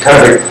this kind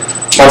of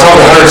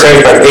Montalvo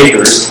 175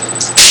 acres?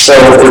 So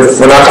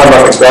we're not talking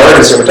about the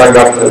gardens here, we're talking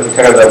about the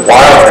kind of the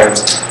wildlands.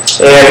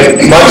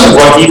 And much of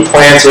what he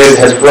planted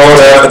has grown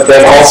up, but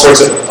then all sorts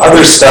of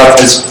other stuff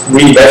is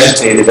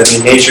revegetated. I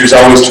mean, nature's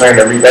always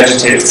trying to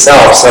revegetate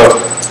itself. So,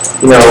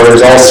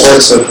 there's all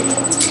sorts of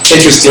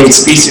interesting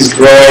species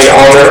growing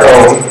on their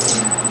own.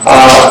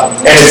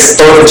 And it's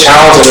both a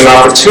challenge and an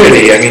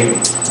opportunity. I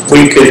mean,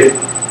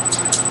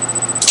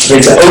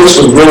 the oaks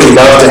would really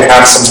love to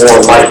have some more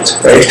light,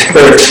 right?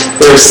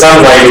 Their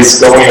sunlight is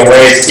going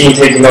away, it's being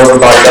taken over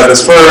by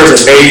Douglas firs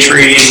and bay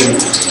trees, and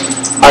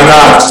I'm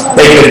not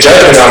making a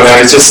judgment on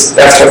that, it's just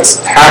that's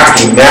what's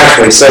happening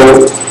naturally.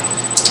 So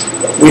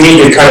we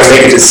need to kind of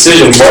make a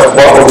decision, what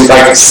would we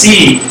like to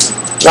see,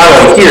 not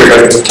only here,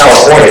 but in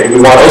California. Do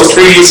we want oak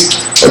trees,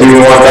 or do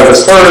we want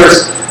Douglas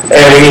firs?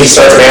 And we need to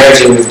start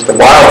managing the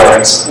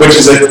wildlands, which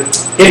is an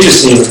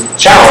interesting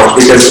challenge,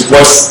 because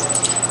what's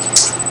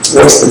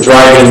the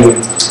driving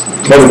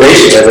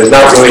motivation? There's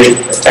not really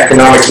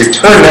economic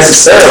return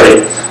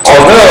necessarily.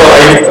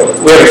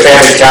 Although we have a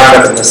family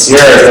cabin up in the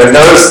Sierras, and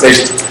I noticed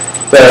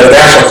the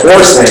National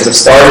Forest Lands have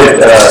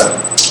started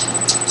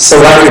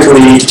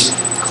selectively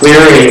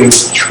clearing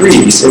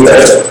trees. And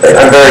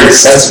I'm very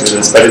sensitive to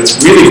this, but it's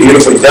really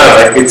beautifully done.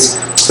 Like, it's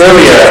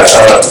clearly a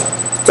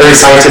very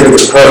scientific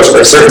approach.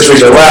 Where certain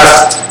trees are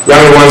left,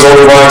 younger ones,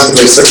 older ones, and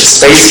there's such a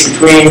space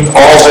between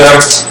all of them.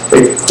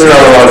 They clear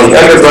out a lot of the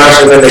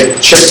underbrush, and then they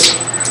chip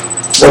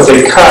what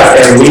they cut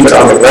and leave it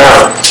on the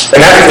ground.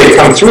 And after they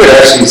come through, it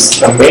actually is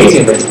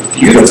amazingly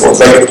beautiful.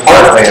 It's like a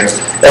parkland.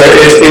 And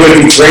it would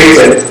be great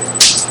to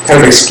kind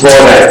of explore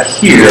that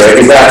here.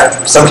 Like, is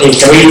that something?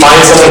 Can we find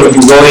someone who would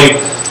be willing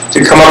to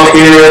come up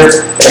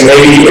here, and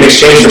maybe in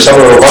exchange for some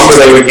of the lumber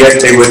they would get,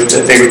 they would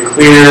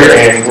clear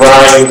and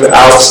grind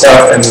out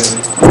stuff and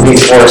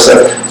reinforce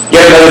it.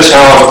 Yet another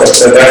challenge.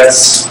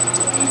 That's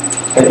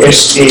an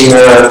interesting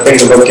thing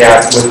to look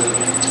at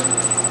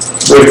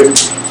with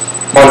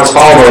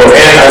Montalvo,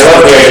 and I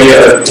love the idea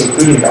of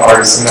including the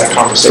artists in that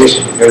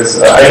conversation,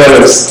 because I know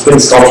there's been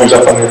sculptures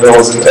up on the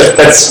hills, and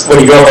that's when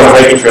you go up on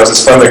the hiking trails,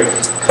 it's fun to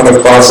come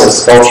across a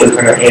sculpture,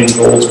 kind of Andy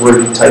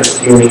Goldsworthy type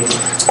feeling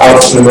out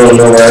in the middle of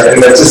nowhere,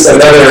 and that's just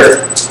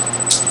another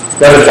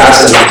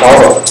facet of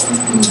Montalvo.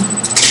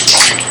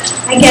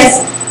 I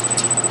guess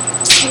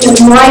the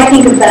more I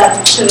think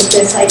about sort of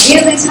this idea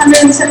of these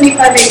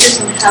 175 acres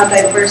and how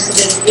diverse it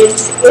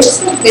is,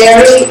 it's a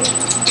very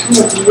kind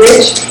of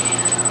rich.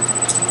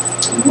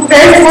 We're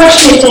very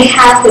fortunate to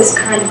have this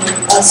kind of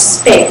a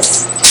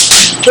space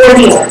for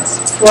the arts,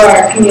 for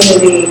our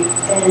community,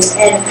 and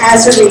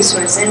as a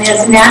resource, and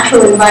as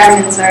natural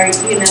environments are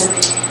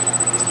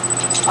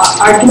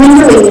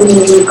dwindling in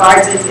many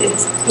regards.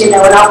 It's an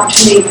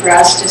opportunity for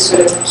us to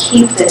sort of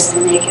keep this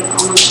and make it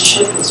almost a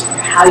showcase for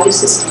how you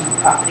sustain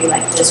a property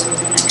like this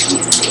within a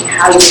community,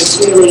 how you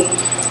really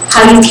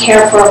how you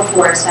care for a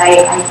forest.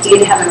 I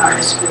did have an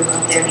artist group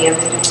out there the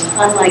other day, and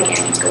unlike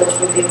any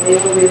Goldberg, they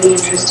were really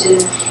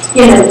interested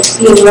in,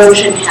 the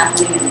erosion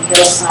happening in the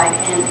hillside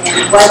and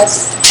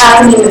what's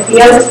happening with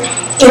the others,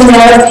 in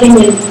their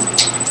opinion.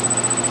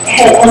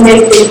 And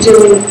they've been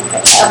doing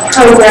a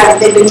program,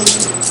 they've been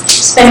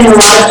spending a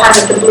lot of time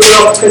at the Blue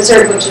Oak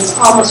Preserve, which is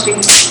almost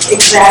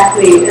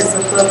exactly as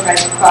the flow right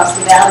across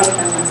the valley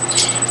from us.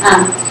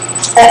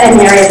 An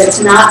area that's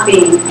not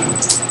being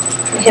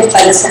hit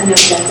by the Sentinel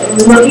Delta.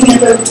 And looking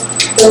at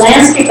the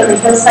landscape on the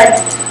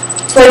hillside,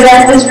 for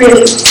that was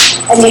really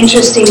an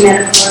interesting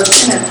metaphor.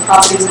 The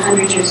property is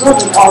 100 years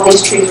old, and all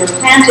these trees were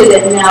planted,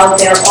 and now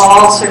they're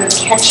all sort of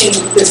catching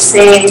the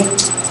same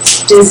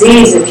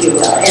disease, if you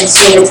will. And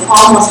so it's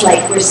almost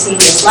like we're seeing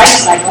this life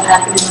cycle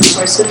happen in the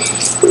forest. So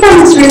it's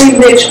become this really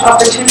rich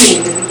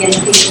opportunity to begin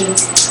thinking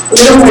a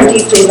little more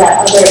deeply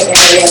about other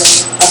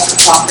areas of the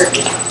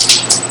property.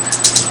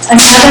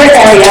 Another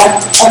area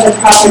of the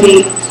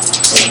property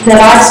that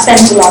I've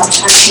spent a lot of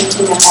time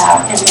thinking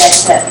about, and that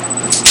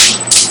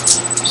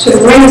sort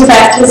of brings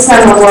back to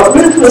some of what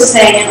Ruth was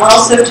saying, and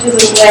also to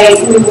the way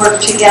we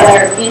work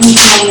together in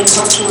county and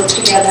hope to work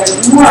together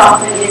more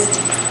often, is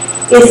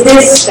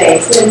this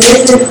space. And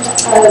this is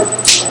kind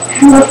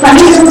of a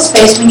funny little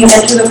space. When you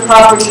enter the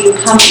property, you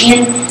come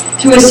in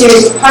through a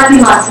series of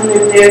parking lots, and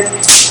then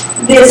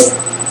there's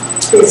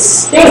this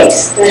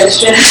space that's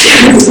just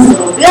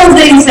little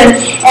buildings, and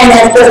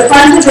at the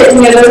front of it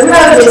near the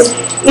road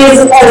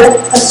is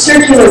a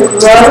circular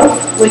grove,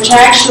 which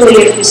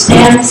actually, if you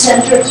stand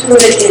center to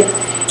it,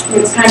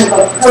 it's kind of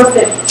a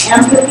perfect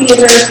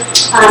amphitheater.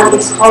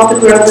 It's called the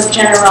Grove of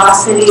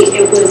Generosity.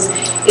 It was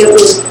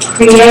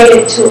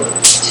created to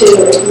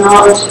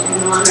acknowledge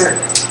and honor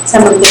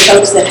some of the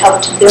folks that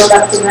helped to build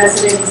up the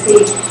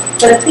residency.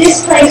 But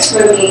this place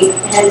for me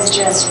has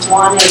just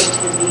wanted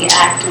to be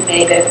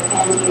activated,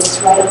 and it's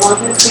right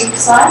along the creek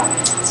side.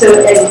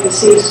 So as you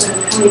see, sort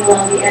of coming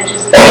along the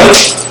edges of the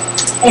creek.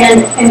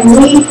 And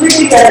we put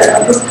together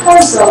a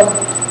proposal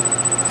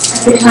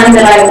at the time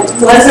that I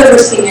was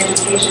overseeing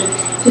education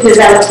to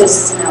develop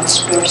this as an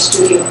outdoor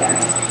studio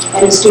area,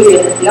 and a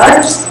studio that the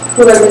artists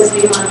who are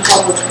visiting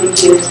Montalvo could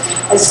use,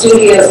 a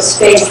studio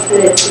space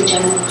that the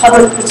general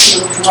public could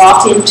sort of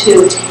drop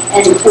into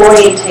and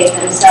orientate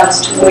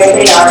themselves to where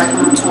they are in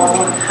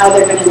Montalvo and how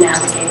they're going to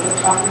navigate the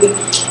property,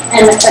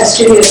 and a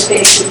studio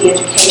space that the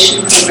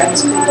education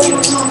programs could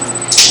use.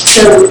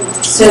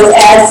 So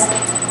as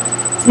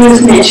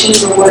Ruth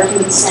mentioned, we're working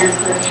with Santa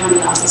Clara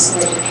County Office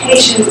of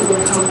Education.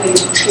 We're hoping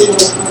to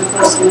work more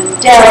closely with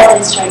Dell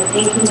and start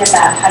thinking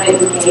about how to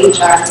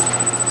engage our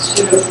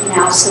sort of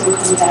now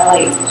Silicon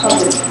Valley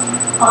public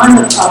on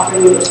the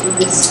property within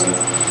this space.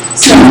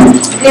 So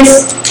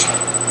this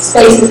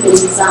space has been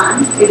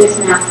designed. It is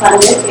now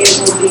funded. It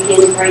will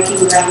begin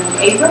breaking ground in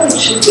April.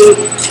 It should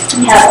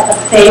have a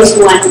phase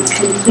 1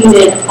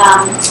 completed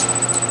by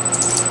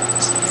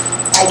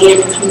the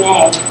end of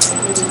May,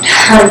 in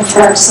time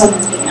for our summer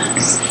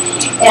camps.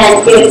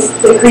 And it's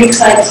the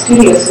Creekside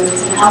Studio, so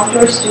it's an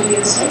outdoor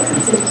studio space.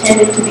 It's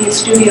intended to be a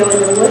studio in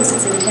the woods.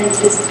 It's intended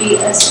to be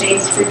a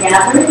space for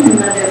gathering,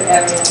 another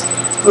area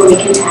where we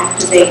can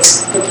activate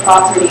the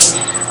property.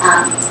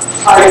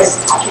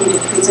 Artists can do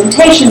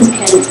presentations,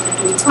 can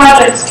do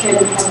projects, can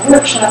have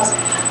workshops.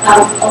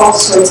 All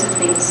sorts of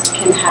things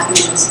can happen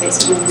in the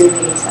space, and we're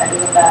really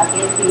excited about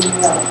it being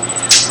built.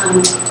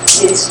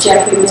 It's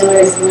Jeffrey Miller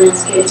is the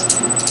landscape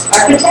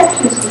architect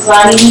who's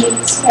designing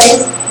the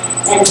space,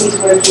 and he's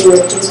working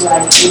with his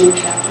wife, Amy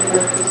Tractor,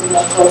 who's a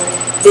local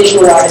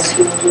visual artist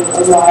who will do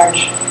a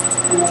large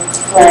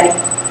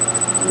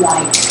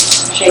flag-like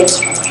shade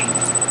structure.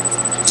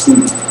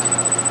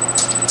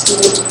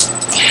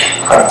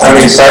 I'm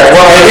excited.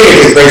 Well, I think it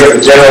just brings up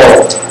the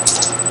general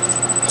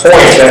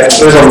point that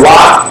there's a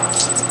lot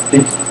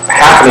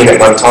happening at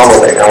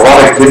Montalvo right now, a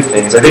lot of good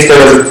things. I think I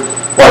know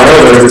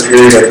there was a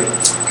period of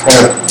kind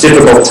of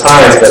difficult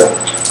times, but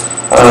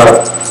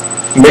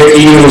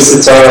Mickey, who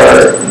sits on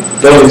our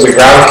Buildings and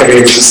Ground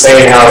Committee, was just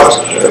saying how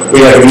we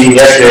had a meeting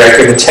yesterday, I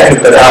couldn't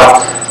attend, but how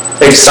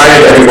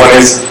excited everyone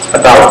is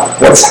about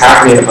what's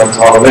happening at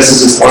Montalvo. This is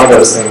just one of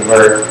those things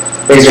where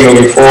things are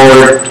moving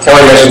forward.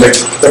 Kelly mentioned that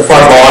the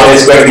front lawn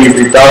is going to be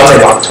redone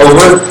in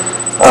October,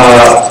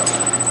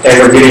 and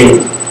we're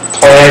getting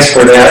plans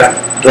for that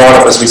drawn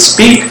up as we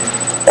speak.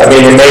 I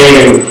mean, it may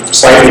even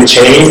slightly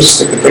change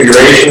the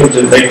configuration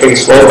to make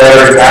things flow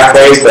better in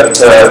pathways, but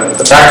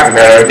the fact of the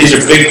matter, these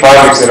are big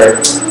projects that are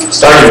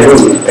starting to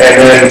move, and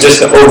then just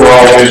the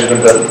overall vision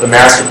of the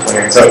master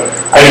plan. So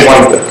I just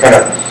wanted to kind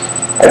of,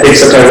 I think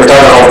sometimes we're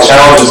talking about all the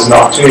challenges and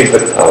opportunities,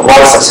 but a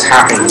lot of stuff's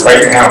happening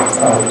right now,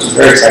 which is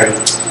very exciting.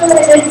 Well,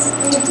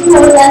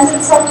 it lends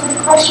itself to the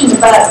question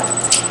about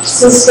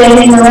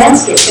sustaining the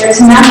landscape.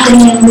 There's nothing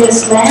in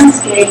this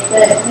landscape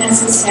that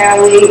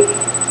necessarily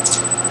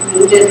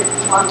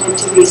wanted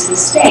to be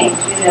sustained.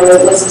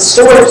 It was a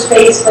storage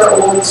space for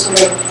old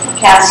sort of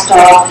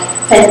cast-off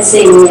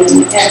fencing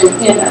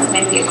and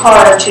maybe a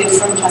car or two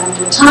from time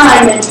to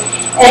time,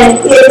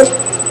 and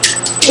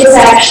it's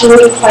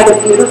actually quite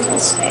a beautiful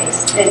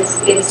space.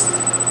 It's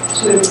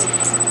sort of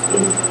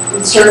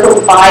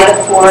encircled by the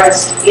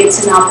forest.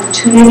 It's an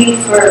opportunity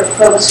for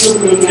folks who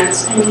maybe aren't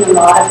spending a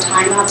lot of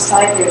time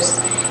outside. There's,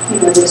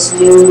 this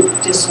new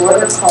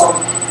disorder called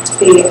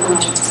the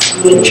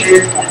nature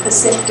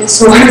deficit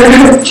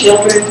disorder,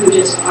 children who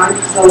just aren't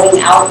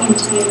going out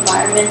into the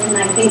environment, and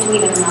I think we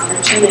have an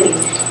opportunity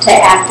to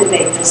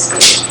activate this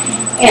space.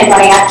 And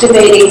by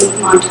activating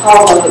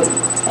Montalvo,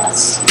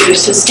 you're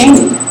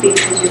sustaining it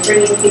because you're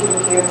bringing people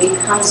here. It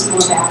becomes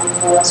more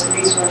valuable as a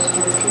resource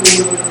for the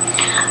community.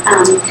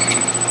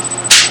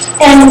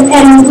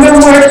 And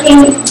we're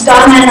working,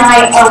 Donna and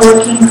I are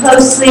working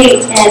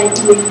closely, and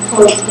we've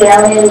pulled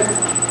Dale in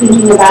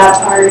thinking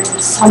about our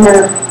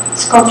summer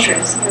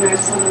sculptures and our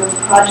summer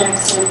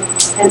projects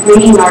and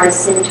bringing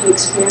artists in to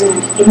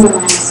experiment in the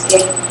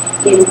landscape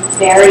in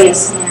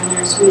various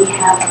manners. We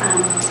have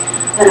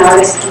an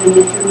artist coming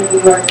in from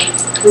New York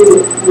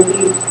who will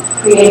be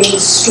creating a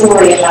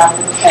story about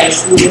the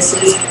place, and this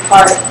is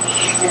part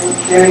and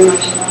very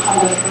much at the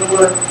heart of her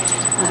work.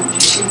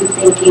 She'll be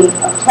thinking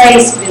a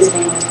place,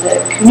 visiting with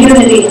the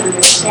community,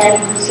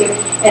 understanding who's here,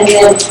 and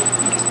then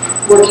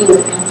working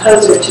with the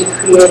composer to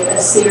create a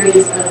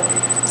series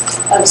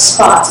of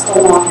spots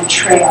along a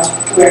trail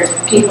where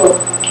people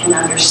can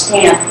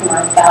understand more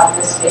about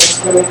the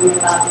space, learning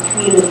about the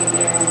community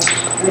there. And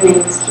her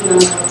name is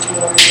Kiana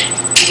Ford,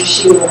 and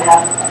she will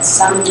have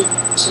some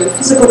sort of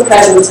physical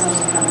presence on the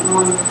front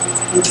lawn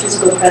and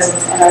physical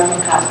presence at our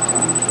lookout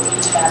point, which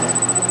is about a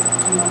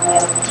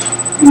mile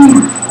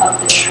up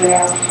the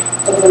trail,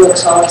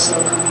 overlooks all of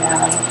Silicon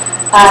Valley.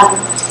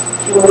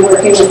 We're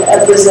working with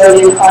a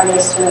Brazilian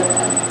artist, a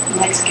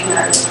Mexican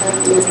artist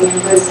currently living in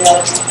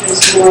Brazil,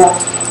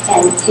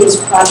 and his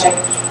project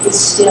is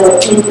still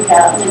in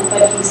development,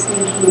 but he's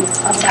thinking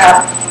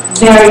about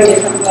very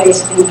different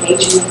ways of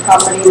engaging the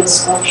property with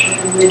sculpture,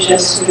 and we're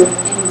just sort of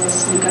in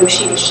this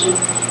negotiation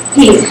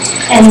piece.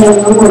 And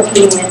then we're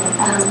working with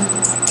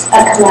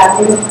a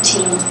collaborative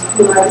team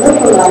who are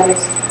local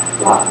artists,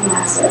 Rock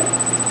Masser,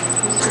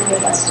 who's here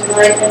with us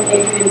tonight, and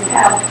Adrian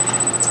Papp,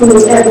 who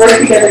have worked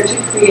together to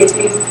create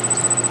these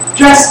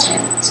dress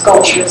tent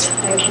sculptures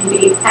that can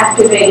be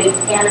activated,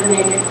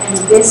 animated, and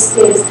this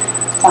is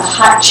a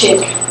hot chick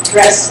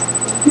dress.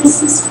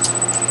 This is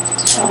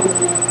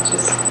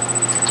just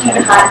a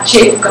hot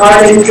chick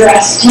garden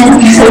dress tent.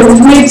 So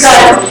we've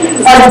got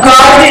a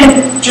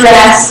garden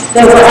dress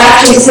that will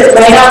actually sit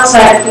right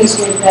outside these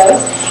windows.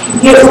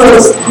 It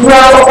will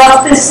grow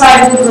up this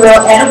side, will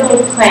grow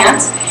edible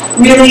plants,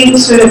 really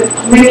sort of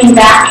bringing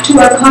back to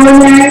our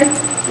culinary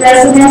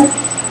residence,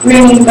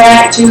 bringing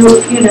back to,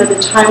 the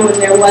time when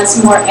there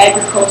was more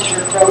agriculture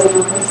growing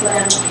on this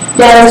land.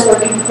 Dad is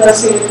working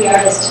closely with the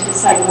artists to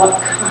decide what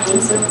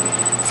kinds of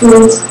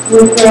foods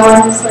would grow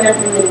on this land,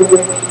 and then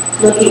we're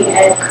looking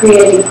at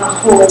creating a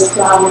whole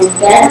flowery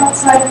bed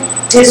outside.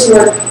 This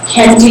work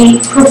can be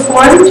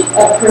performed.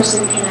 A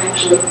person can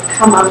actually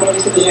come up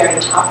into the very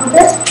top of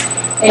it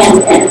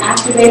and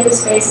activate the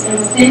space, and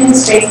within the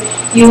space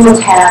you will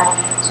have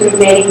sort of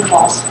mating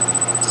calls.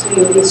 So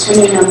you'll be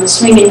swinging on the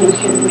swinging and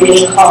hear the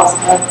mating calls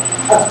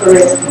of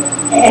birds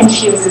and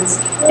humans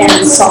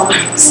and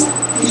songs.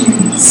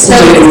 So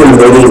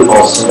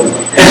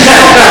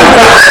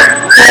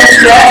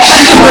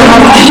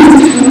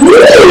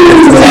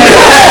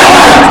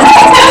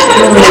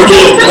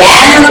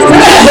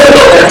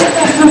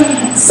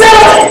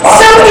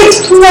it's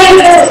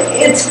playful,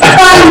 it's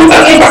fun,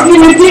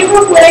 it's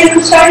different ways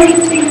of starting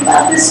to think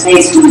about this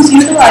space, who's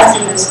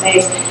utilizing this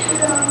space.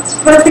 It's a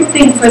perfect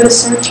thing for the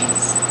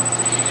searchers.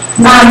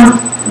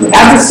 We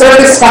have the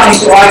service coming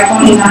July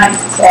 29th,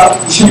 so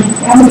we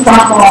have the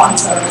front lawn.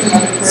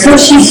 So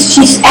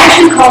she's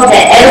actually called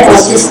the edible,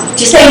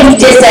 just like you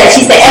just said,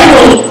 she's the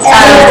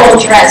edible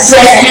dress,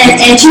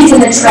 and she's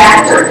an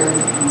attractor.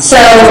 So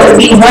it would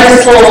be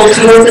wonderful to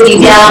work with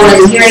you down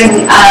and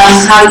hearing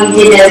how you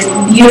did a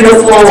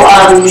beautiful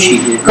garden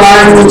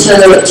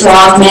to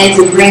augment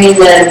and bring in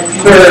the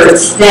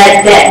birds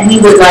that we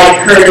would like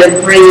her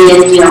to bring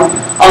in,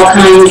 all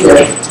kinds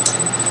of.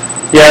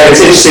 Yeah,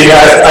 it's interesting.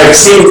 I've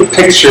seen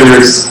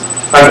pictures.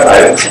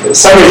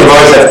 Some of them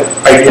always have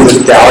ideas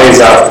of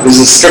dahlias out.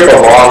 There's a strip of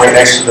lawn right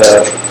next to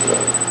the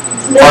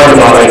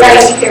ornament,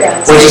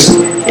 which is,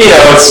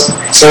 it's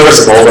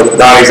serviceable, but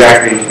not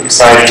exactly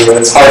exciting.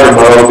 And it's hard to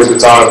mow because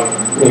it's on,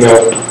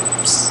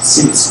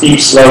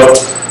 steep slope.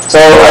 So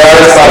I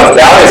always thought of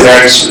dahlias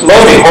there. And lo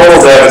and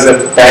behold, I was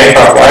at the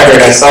Bangkok Library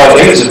and I saw an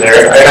image of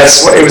there. And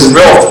it was a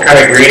real kind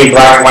of grainy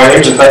black and white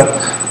image. I thought,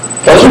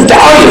 those are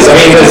dahlias. I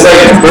mean, it's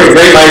like very,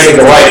 very nice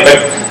and white.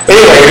 But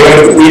anyway,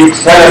 when we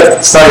kind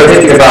of started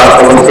thinking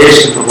about a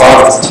location for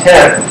Robin's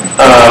tent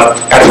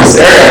at this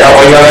area, I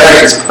thought, that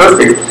actually is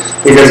perfect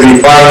because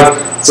we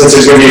found, since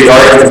there's going to be a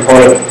garden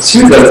component to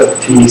the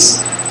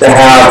piece, to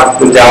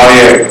have the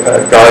dahlia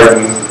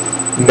garden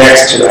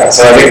next to that.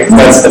 So I think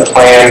that's the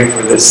plan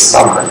for this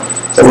summer.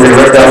 So we're going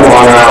to rip that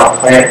lawn out,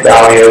 plant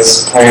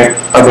dahlias, plant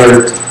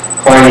other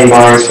climbing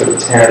vines for the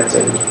tent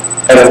and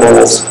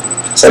edibles.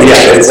 So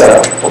yeah,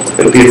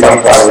 it'll be a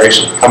fun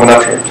collaboration coming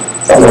up here.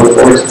 So I look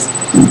forward to it.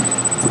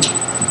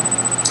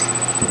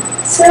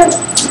 So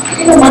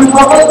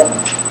Montalvo,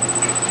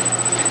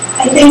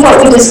 I think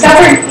what we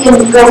discovered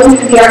in going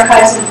through the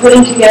archives and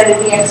putting together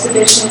the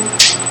exhibition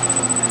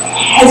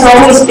has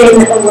always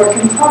been a work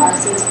in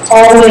progress. It's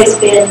always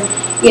been,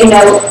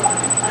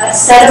 a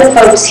set of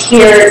folks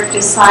here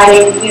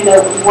deciding,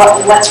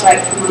 what's right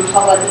for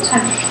Montalvo at the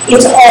time.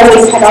 It's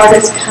always had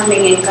artists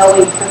coming and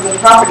going from the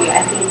property.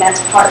 I think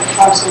that's part and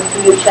parcel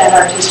through that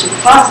artistic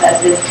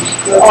process is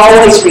you're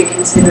always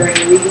reconsidering,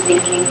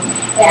 rethinking,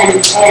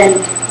 and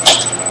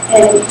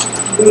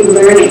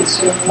relearning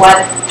sort of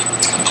what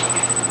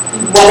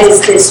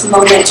is this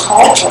moment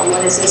called for?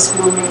 What does this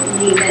moment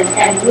need?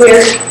 And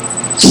we're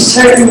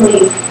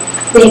certainly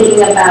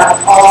thinking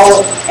about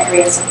all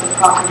areas of the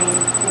property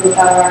with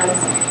our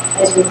artists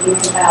as we think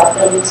about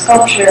building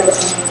sculpture and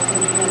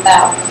thinking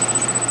about,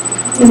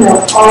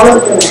 all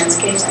of the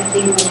landscapes. I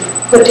think we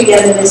put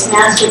together this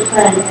master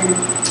plan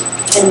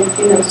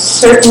and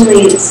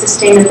certainly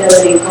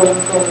sustainability going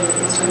forward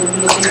is going to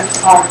be a big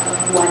part of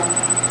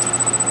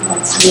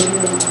what's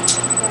needed.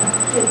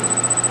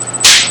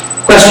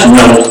 Question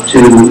relative to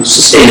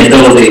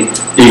sustainability,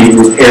 the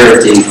repair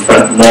of the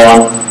front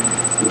lawn,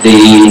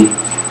 the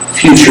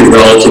future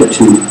relative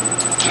to,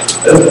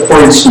 for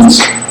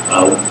instance,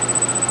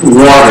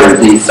 water,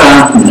 the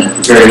fountain at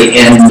the very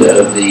end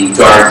of the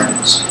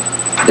gardens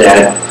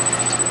that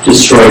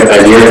destroyed by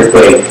the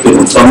earthquake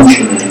couldn't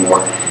function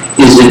anymore.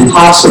 Is it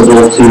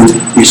possible to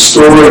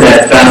restore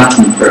that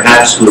fountain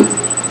perhaps with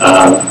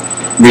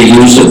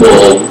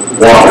reusable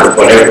water,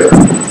 whatever?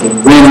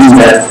 When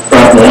that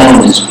front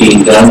lawn is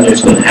being done,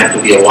 there's going to have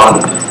to be a lot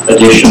of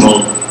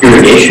additional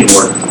irrigation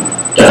work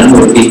done.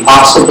 Would it be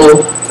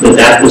possible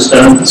that was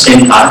done at the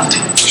same time?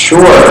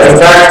 Sure. In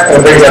fact, I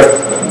think that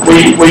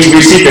we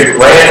received a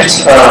grant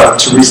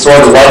to restore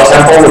the Love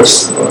Temple,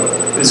 which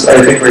is,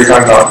 I think, what you're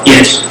talking about.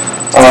 Yes.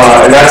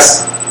 And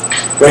that's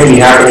going to be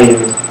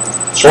happening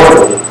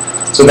shortly.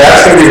 So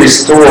that's going to be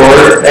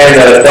restored, and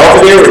the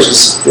Belvedere, which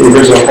is the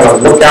original kind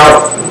of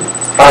lookout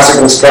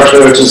classical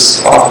structure, which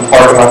is often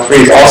parking lot 3,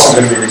 is also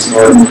going to be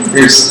restored.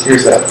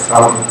 Here's that.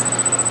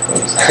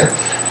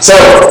 So,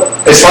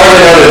 as far as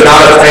I know, there's not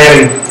a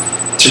plan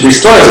to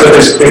restore it, but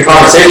there's been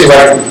conversations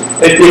like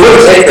it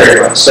wouldn't take very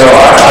much. So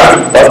I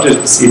would love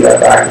to see that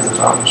back as a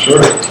fountain,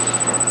 sure.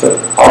 But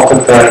I'll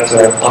put that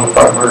on the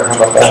front burner. How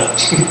about that?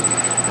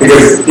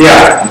 Because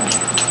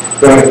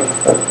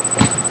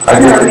I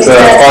think it's a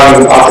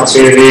fun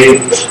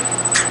opportunity.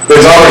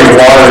 There's already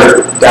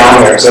water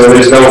down there, so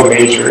there's no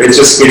major. It's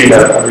just getting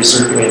a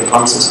recirculating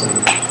pump system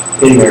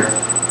in there.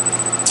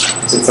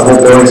 Since the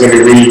whole building's going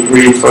to be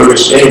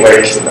refurbished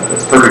anyway, it's a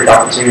perfect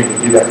opportunity to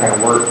do that kind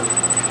of work.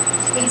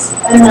 It's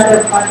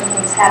another project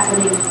that's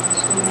happening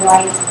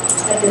right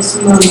at this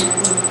moment.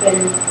 The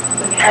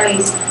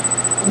county's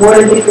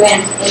awarded the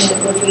grant and it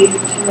will be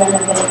to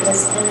renovate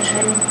this.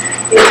 And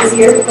it was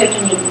the earthquake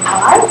in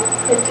 85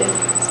 that did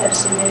such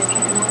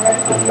significant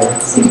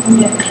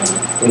significant.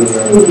 89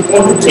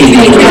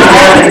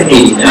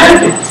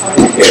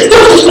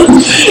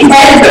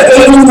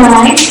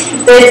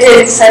 they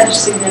did such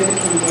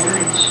significant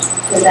damage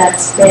to that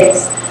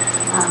space.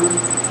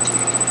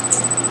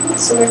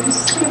 So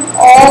it's sort of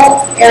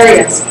all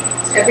areas,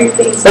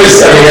 everything's.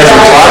 As we're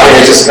talking,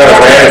 it's just kind of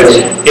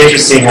randomly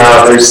interesting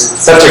how there's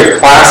such a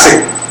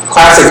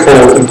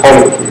classical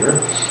component here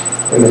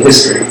in the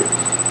history.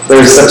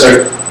 There's such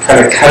a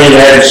kind of cutting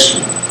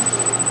edge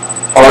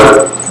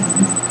art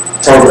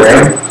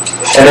program,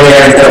 and then we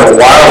have kind of a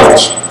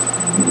wildlife,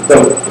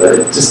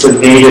 just the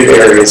native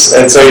areas,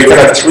 and so you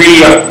kind of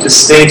three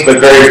distinct but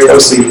very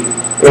closely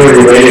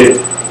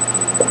interrelated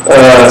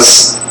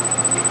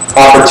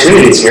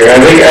opportunities here. I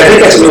think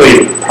that's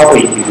really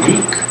probably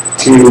unique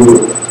to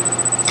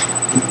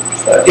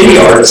any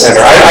art center.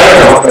 I don't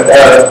know,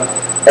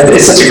 but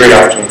it's such a great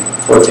opportunity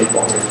for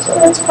people here. So.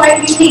 Well, it's quite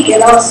unique.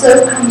 It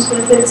also comes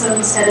with its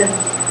own set of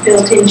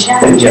built-in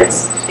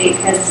challenges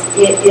because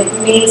it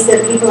means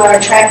that people are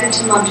attracted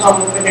to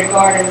Montalvo for their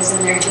gardens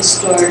and their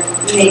historic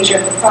nature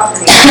of the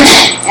property,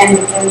 and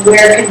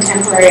where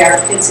contemporary art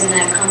fits in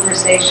that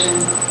conversation,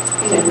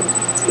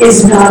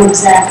 is not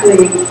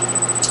exactly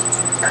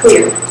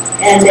clear.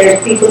 And there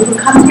are people who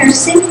come here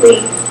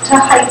simply to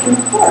hike in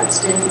the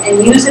forest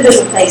and use it as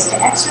a place to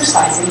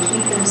exercise and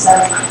keep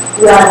themselves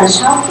well and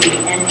healthy,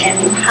 and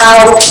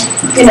how,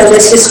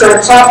 this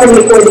historic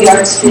property where the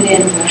arts fit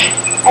in.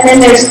 And then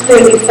there's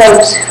clearly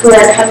folks who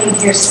are coming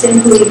here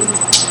simply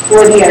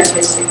for the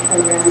artistic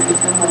program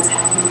and what's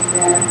happening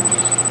there.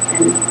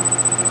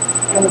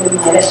 And we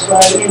might as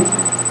well,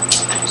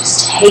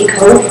 just take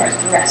over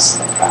the rest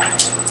of the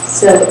project.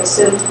 So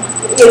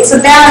it's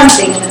a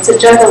balancing and it's a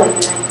juggling,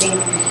 and I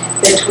think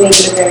between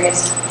the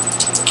various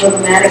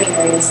problematic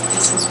areas,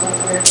 this is what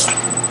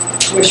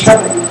we're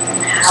struggling with,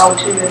 and how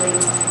to really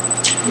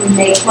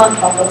make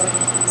Montalvo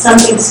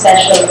something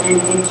special and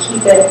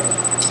keep it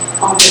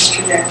on this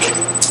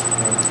trajectory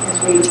as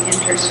we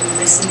enter sort of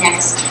this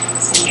next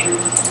century.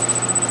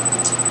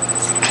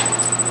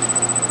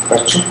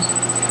 Questions?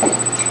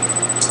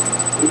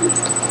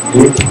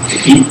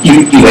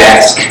 You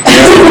ask.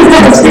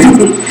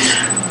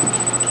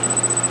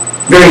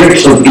 very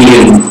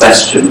plebeian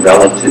question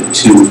relative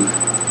to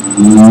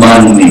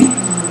money.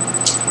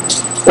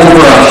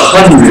 Over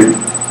 100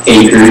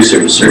 acres,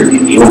 or certainly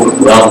the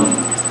overwhelming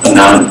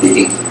amount of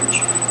the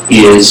acreage,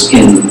 is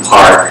in the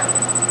park,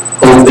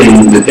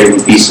 hoping that there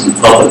would be some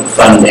public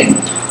funding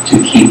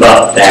to keep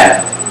up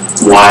that,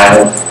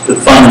 while the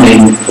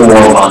funding for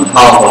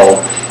Montalvo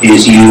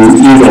is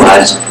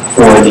utilized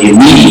for the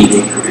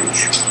immediate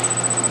acreage.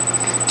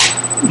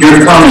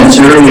 Your comments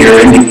earlier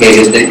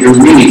indicated that you're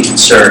really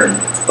concerned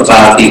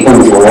about the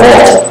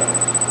overall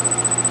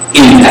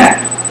impact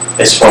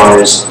as far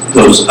as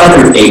those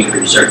other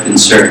acres are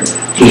concerned,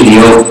 to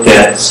the oak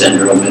death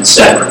syndrome,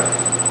 etc.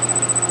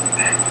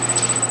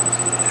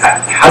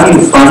 How do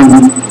you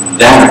fund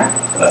that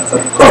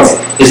approach?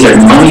 Is there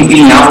money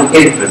being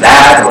allocated for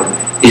that, or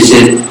is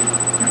it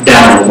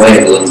down the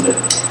way a little bit?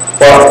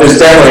 Well, there's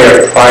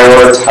definitely a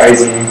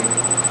prioritizing,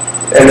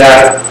 and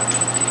that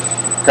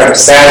kind of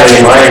sadly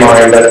in my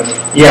mind, but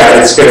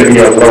yeah, it's going to be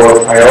a lower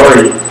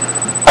priority.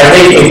 I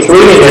think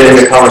including it in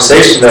the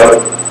conversation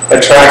though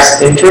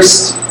attracts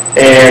interest,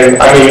 and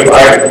I mean,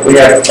 we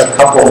have a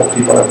couple of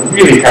people that are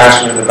really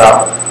passionate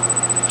about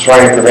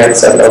trying to prevent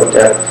sudden oak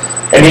death,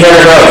 and you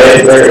never know,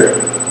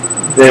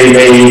 they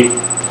may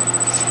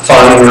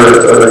fund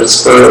or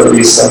spur at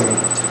least some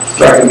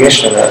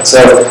recognition of that. So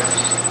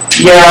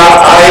yeah,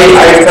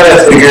 I kind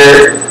of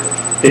figure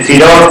if you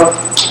don't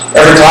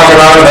ever talk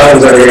about it,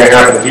 nothing's ever going to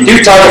happen. If you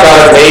do talk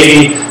about it,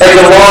 maybe, like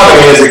the lawn, I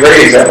mean, is a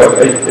great example.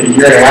 A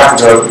year and a half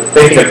ago,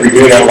 thinking of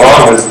redoing that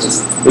lawn was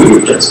just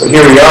ludicrous. But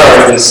here we are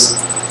with this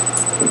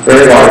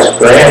very large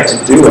grant to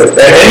do it.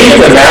 And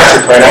even the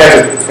master plan, I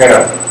had to kind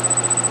of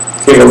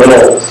give a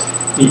little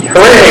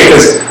hooray,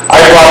 because I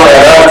brought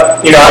that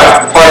up. You know,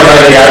 part of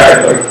my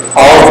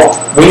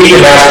we need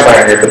a master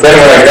plan here. But then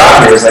when I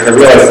got here, it's like I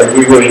realized like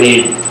we really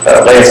need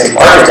landscape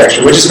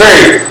architecture, which is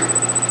very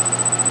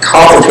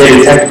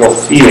complicated technical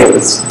field.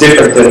 It's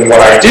different than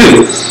what I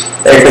do,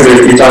 because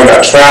you're talking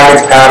about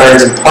traffic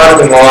patterns and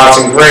parking lots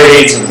and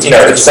grades, and you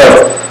know. So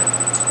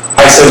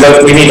I said,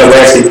 look, we need a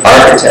landscape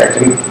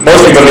architect, and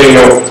most people didn't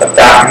know what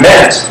that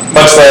meant,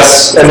 much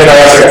less. And then I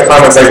also got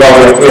comments like,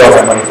 well, we don't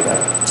have money for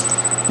that.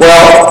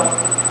 Well,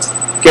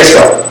 guess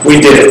what? We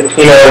did it.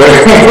 You know,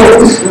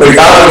 we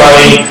got the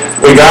money,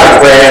 we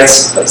got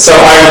grants. So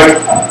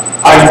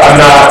I'm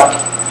not.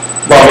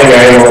 Well, maybe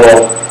I am a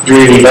little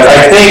dreamy, but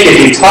I think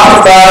if you talk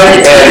about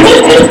it and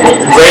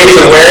raise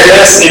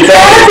awareness, you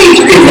can.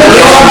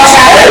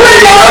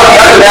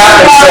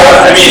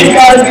 I mean,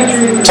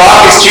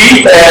 talk is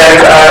cheap,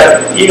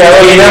 and you know,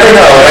 you never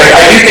know.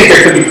 I do think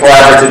there could be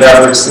collaborative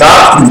efforts,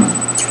 not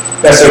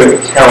necessarily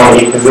the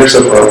county, because they're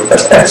so broke. But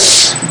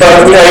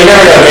you know, you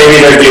never know. Maybe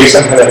there'd be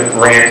some kind of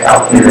grant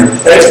out there.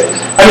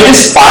 I mean,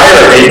 just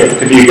fire rate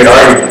could be a good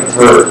argument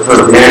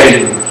for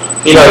managing.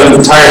 You know, the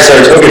entire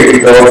Saratoga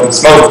could go up in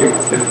smoke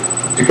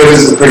because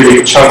this is a pretty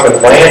big chunk of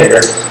land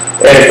here.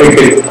 And if we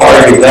could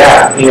argue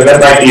that, you know,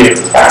 that might be a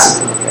facet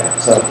to look at.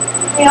 So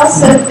I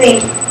also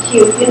think,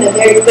 Hugh, you know,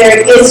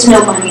 there is no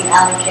money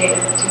allocated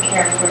to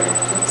care for the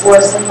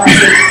forest unless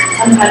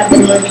it's some kind of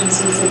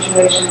emergency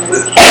situation that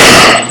the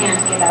county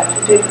can't get out to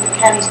do. But the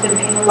county's been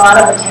paying a lot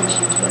of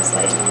attention to us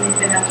lately.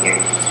 They've been up here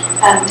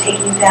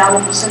taking down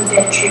some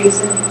dead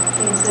trees and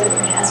things that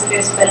are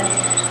hazardous. But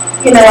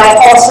you know,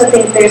 I also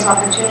think there's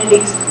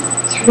opportunities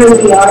through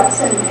the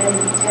arts and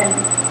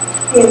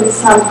in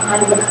some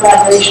kind of a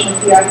collaboration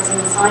with the arts and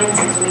the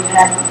sciences. We've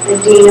had the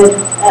dean of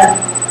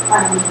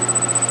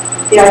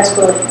the art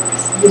school at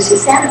UC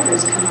Santa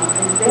Cruz come up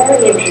and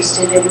very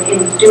interested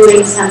in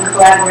doing some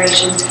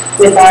collaboration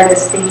with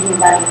artists thinking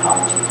about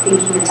ecology,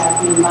 thinking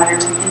about the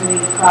environment, and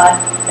we've got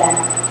that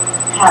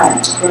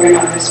talent for an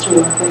artist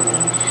to work with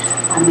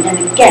them.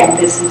 And again,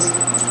 this is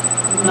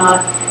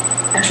not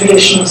a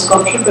traditional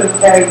sculpture, but a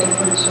very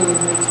different sort of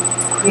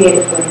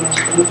creative way of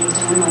thinking.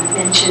 Tom, I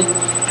mentioned,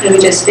 you know,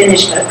 we just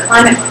finished a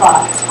climate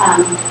clock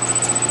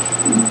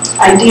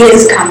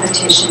ideas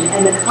competition,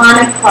 and the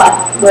climate clock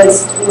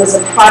was a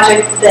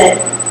project that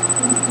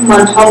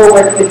Montalvo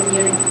worked with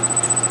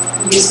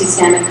University,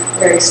 San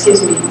Jose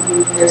State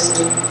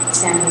University,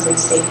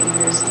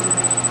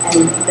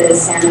 and the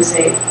San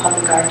Jose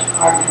Public Art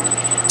Department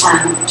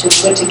to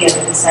put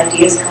together this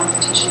ideas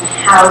competition,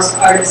 house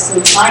artists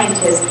and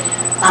scientists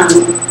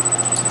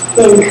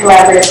in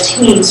collaborative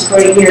teams for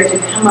a year to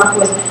come up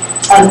with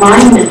a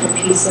monumental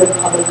piece of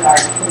public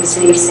art for the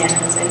city of San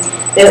Jose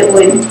that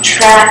would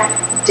track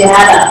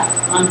data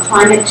on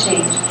climate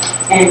change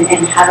and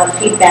have a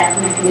feedback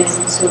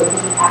mechanism so it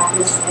would act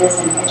as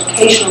an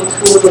educational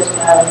tool as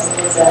well as to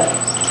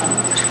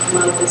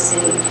promote the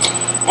city.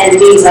 And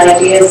these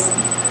ideas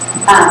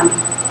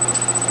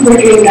were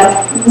dreamed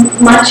up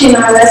much in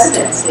our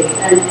residency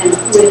and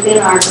within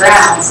our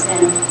grounds,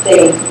 and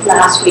they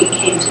last week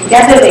came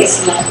together, they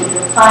selected the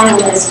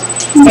finalists,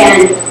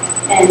 and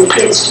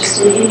it's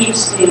just an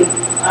interesting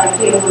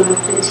idea. One of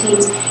the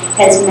teams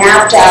has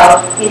mapped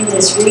out in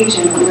this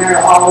region where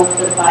all of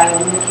the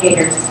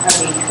bioindicators are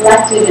being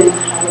collected and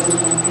how we've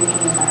been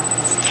thinking about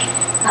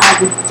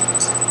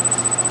this.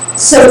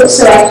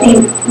 So I think,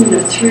 you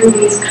know, through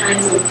these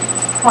kinds of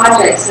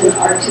projects and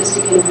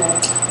artistic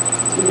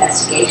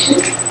investigation,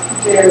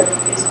 there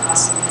is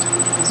possible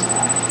as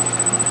well.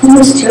 Who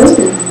was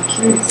chosen? I'm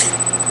curious.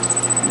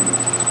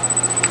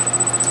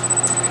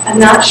 I'm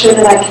not sure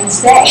that I can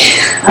say.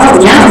 Oh,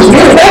 yeah, I'm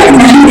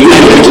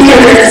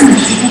curious.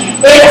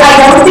 I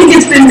don't think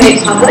it's been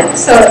made public,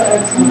 so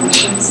I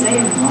shouldn't say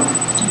anymore.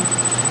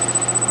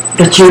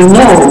 But you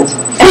know.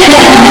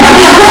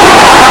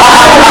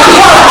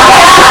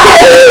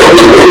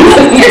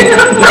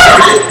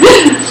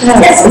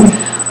 Yes.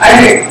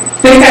 I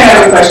think I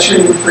have a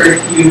question for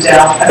you,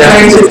 Del. I'm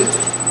trying to,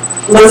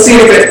 let's see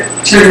if it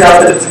turns out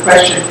that it's a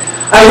question.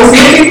 I was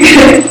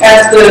looking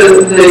at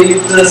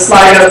the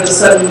slide of the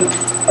Sutton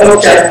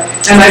Oak Deck,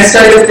 and I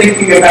started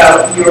thinking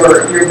about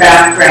your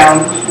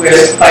background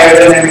with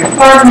biodynamic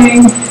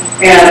farming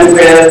and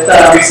with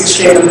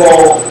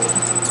sustainable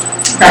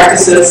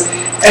practices.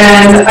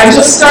 And I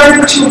just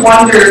started to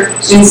wonder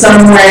in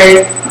some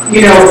way,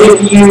 you know,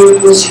 if you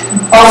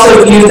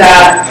also view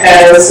that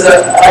as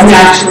a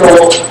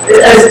natural,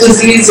 as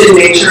disease in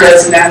nature,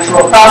 as a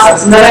natural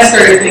process. And then I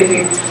started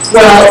thinking,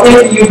 well,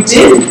 if you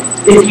do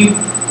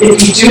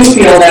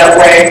feel that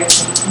way,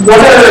 what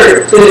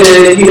are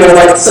the, you know,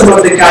 like some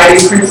of the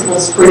guiding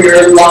principles for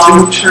your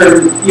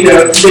long-term, you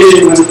know,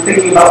 vision when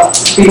thinking about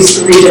these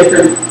three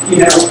different, you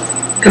know,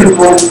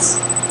 components?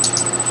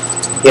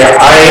 Yeah,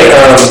 I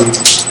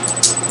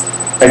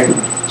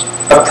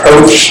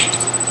approach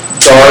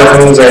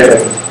gardens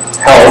and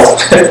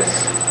health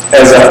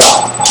as a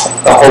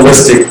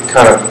holistic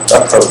kind of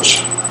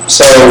approach.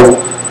 So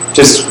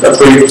just a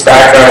brief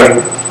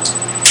background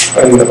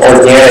on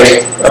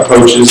organic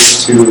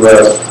approaches to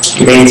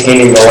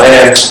maintaining the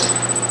land.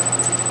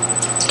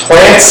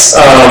 Plants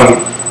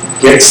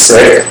get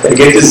sick, they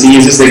get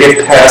diseases, they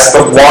get pests,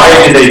 but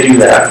why do they do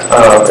that?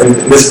 And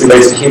this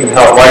relates to human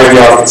health. Why do we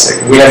all get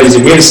sick? We have these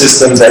immune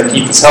systems that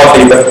keep us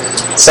healthy, but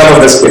some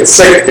of us get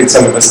sick and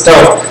some of us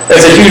don't.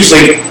 That's a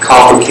hugely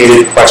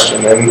complicated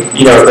question, and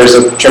you know there's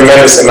a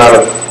tremendous amount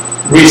of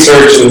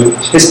research and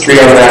history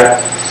on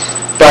that.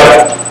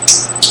 But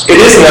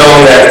it is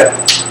known that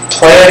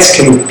plants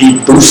can be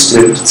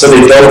boosted so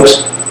they don't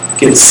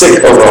get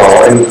sick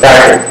overall. In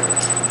fact,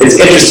 it's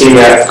interesting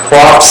that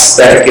crops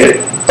that get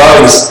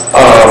bugs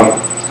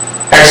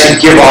actually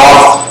give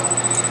off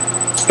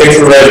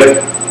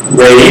infrared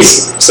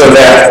rays so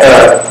that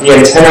the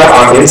antenna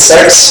on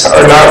insects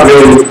are not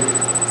really,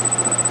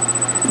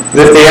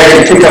 that they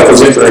actually pick up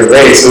those infrared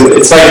rays. So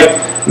it's like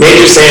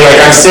nature saying, like,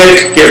 I'm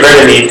sick, get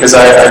rid of me because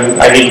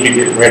I need you to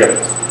get rid of it.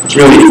 It's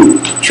really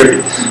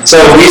tricky. So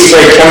we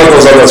spray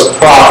chemicals on those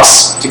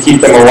crops to keep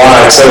them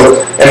alive.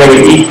 So, and then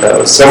we eat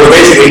those. So we're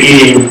basically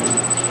eating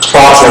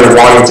crops that are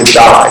wanting to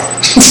die.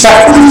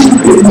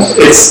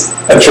 It's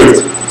a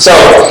truth. So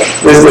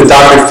this is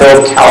Dr.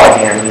 Phil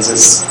Callahan. He's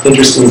this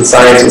interesting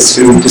scientist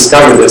who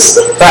discovered this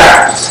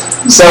fact.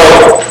 So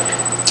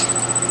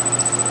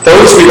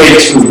those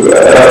relate to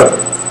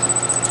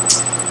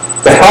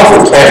the health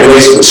of the plant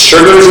relates to the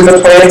sugars in the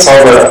plants,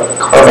 all the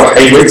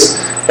carbohydrates.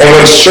 And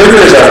when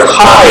sugars are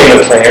high in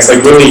the plants,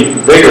 like really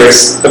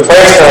vigorous, the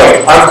plant's kind of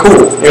like, I'm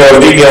cool, you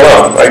know, leave me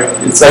alone. Like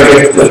it's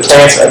like the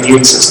plant's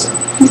immune system.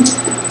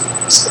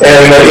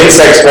 And the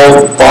insects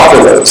won't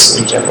bother those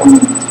in general.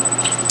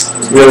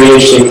 Really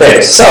interesting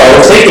things. So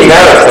taking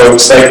that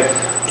approach, like,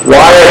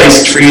 why are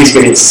these trees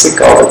getting sick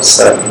all of a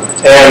sudden?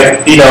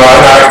 And, you know,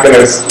 I'm not going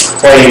to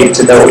claim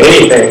to know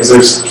anything because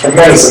there's a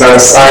tremendous amount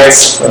of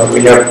science.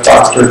 We have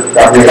Dr.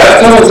 Gabriel,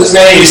 what's his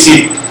name? You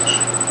see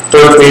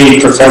Berkeley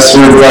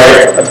professor who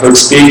I've heard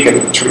speak and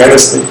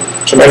tremendously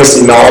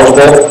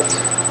knowledgeable.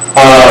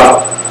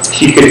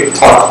 He could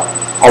talk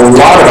a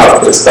lot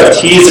about this, but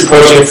he's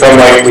approaching from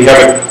like, we have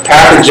a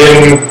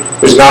pathogen,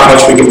 there's not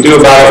much we can do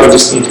about it, we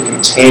just need to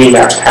contain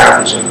that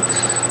pathogen.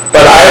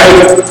 But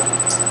I would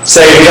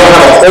say we don't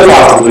have a whole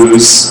lot to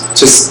lose,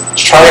 just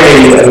try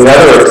maybe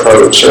another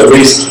approach, or at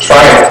least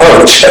try an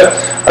approach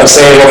of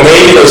saying, well,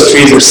 maybe those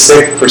trees are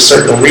sick for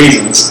certain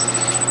reasons.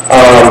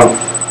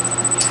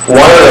 One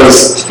of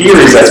those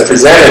theories that's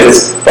presented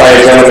is by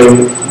a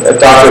gentleman,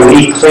 Dr.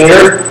 Lee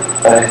Klinger.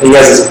 He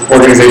has this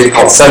organization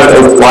called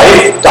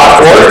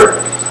SevenOakLife.org.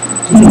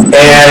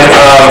 And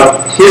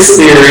his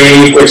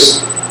theory, which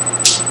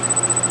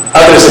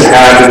others have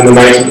had in the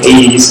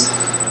 1980s,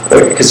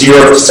 because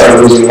Europe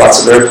started losing lots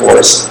of their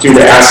forests due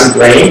to acid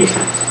rain,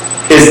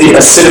 is the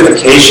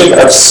acidification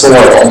of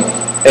soil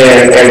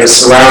and the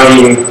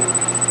surrounding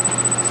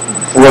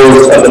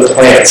growth of the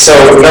plant. So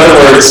in other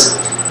words,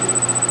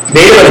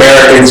 Native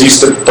Americans used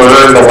to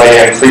burn the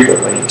land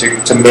frequently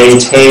to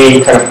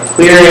maintain kind of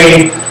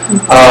clearing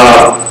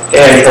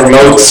and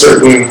promote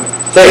certain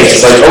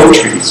things like oak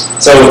trees.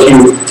 So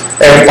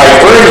and by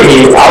burning,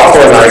 you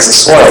alkalinize the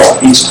soil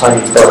each time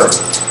you burn.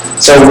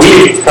 So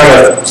we kind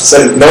of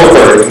said, no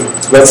burning,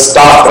 let's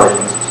stop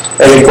burning.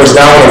 And of course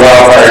now when the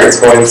wildfire gets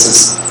going, it's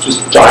this just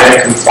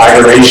giant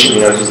conflagration,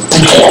 you know, just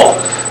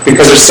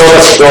because there's so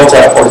much built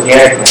up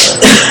organic matter.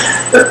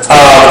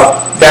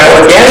 That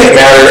organic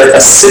matter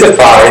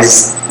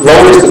acidifies,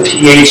 lowers the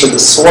pH of the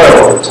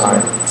soil over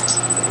time,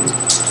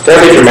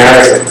 fairly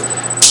dramatically.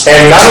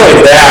 And not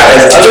only that,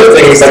 as other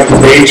things like the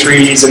bay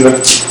trees and the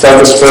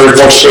Douglas fir,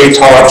 more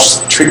shade-tolerant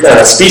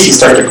species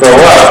start to grow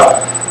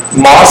up,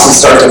 mosses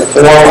start to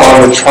form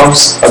on the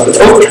trunks of the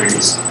oak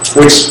trees,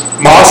 which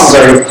mosses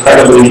are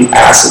incredibly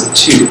acid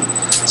too.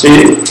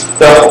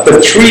 So the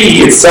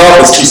tree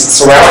itself is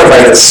surrounded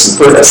by this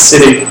super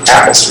acidic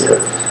atmosphere.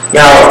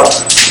 Now,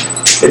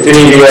 if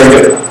any of you are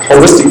in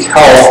holistic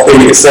health,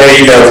 they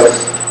say,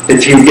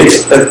 if you get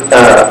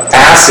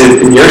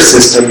acid in your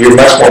system, you're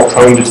much more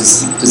prone to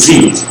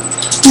disease.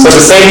 So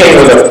the same thing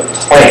with a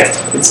plant.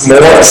 It's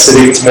more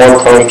acidic, it's more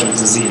prone to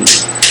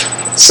disease.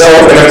 So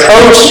an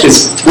approach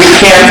is, we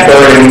can't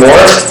burn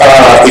anymore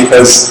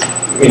because,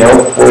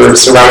 we're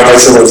surrounded by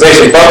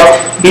civilization. But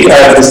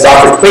this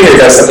Dr. Cleaner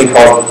does something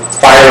called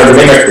fire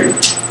mimicry,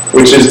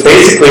 which is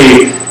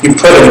basically you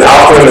put an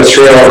alkaline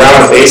material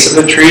around the base of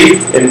the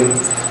tree, and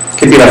it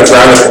could be like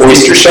around the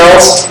oyster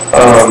shells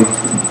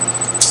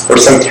or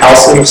some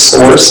calcium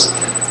source.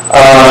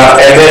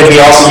 And then he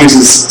also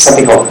uses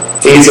something called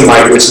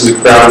azomite, which is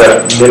a ground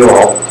up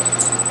mineral.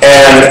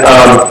 And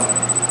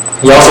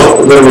he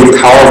also literally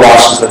power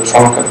washes the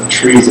trunk of the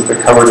trees if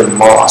they're covered in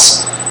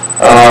moss.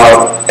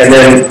 And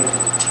then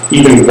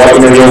even the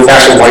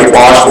old-fashioned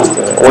whitewash with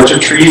the orchard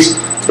trees,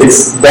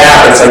 it's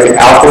like an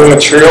alkaline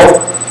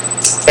material.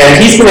 And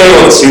he's been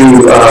able to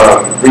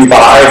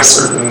revive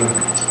certain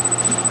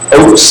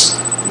oaks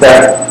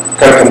that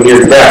kind of come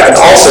near death. And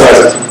also,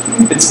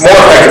 it's more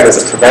effective as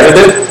a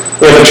preventative.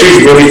 If the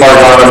tree's really far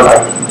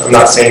gone, I'm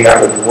not saying that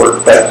would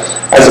work, but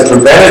as a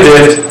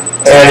preventative,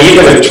 and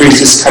even if the trees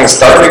just kind of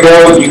starting to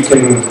go, you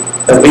can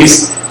at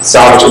least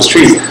salvage those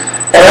trees.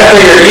 And I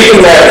figure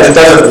even that it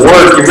doesn't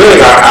work, you're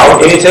really not out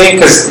anything,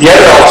 because the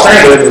other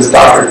alternative is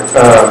Dr.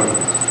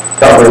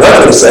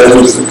 Levin says,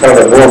 which is kind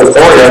of a world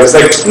authority, it's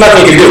like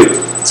nothing you can do.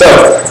 So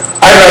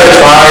I'd rather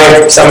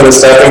try some of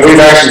this stuff, and we've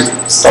actually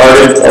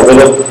started a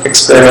little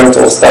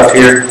experimental stuff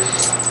here.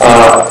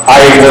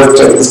 I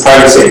worked at this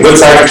private estate in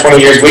Woodside for 20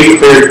 years. We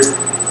cleared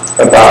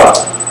about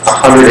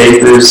 100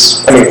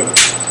 acres.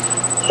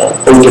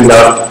 Opened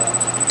up,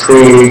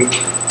 pruned,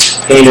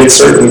 painted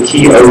certain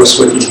key oaks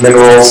with these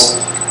minerals,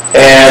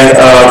 and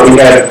we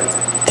had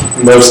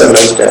most of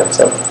those dead.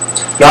 So,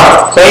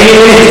 not claiming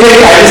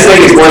anything, I just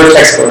think it's worth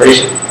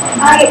exploration.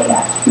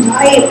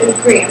 I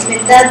agree.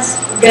 That's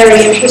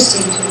very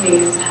interesting to me,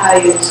 is how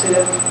you sort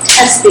of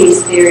test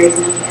these theories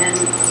and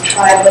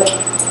try. But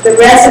the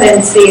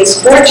Residency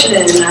is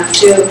fortunate enough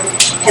to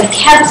have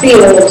kept the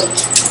old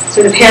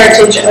sort of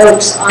heritage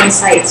oaks on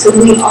site, so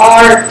we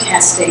are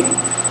testing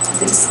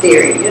this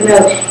theory.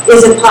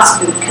 Is it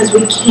possible? Because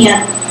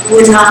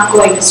we're not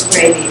going to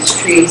spray these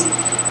trees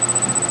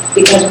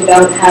because we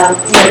don't have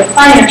the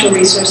financial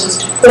resources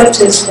to put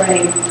to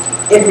spraying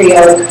every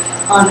oak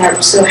on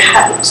there. So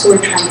we're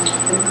trying to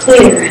keep them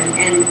clear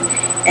and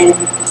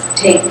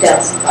take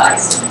Dell's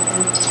advice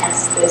and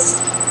test this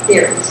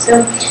theory.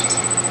 So.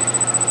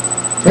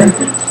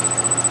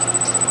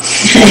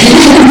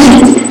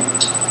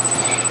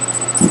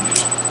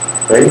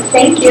 Great.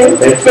 Thank you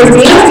for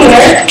being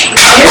here.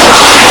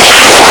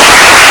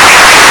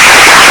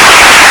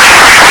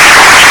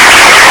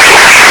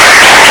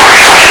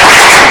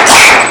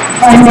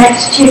 Our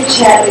next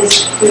Chit-Chat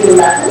is the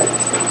 11th.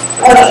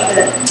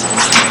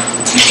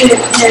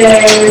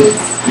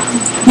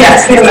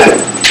 Yes, the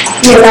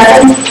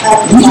 11th of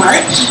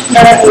March,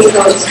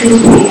 April,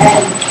 excuse me,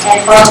 and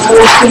Bob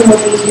Goldstein will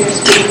be here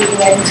speaking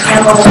with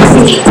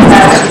MLC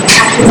about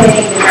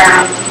activating the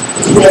ground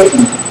with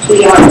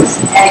the arts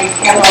and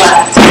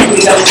Pamela. We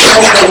go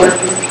further work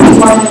with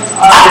performance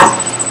artists,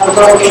 a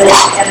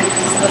vocalist, and a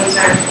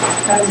composer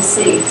from the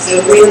city. So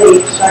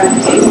really starting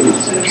to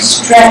sort of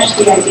stretch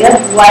the idea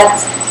of what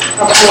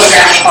a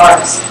foreground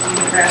arts on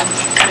the ground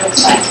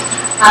looks like.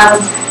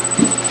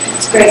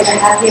 It's great to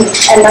have you.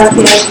 I love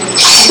the idea.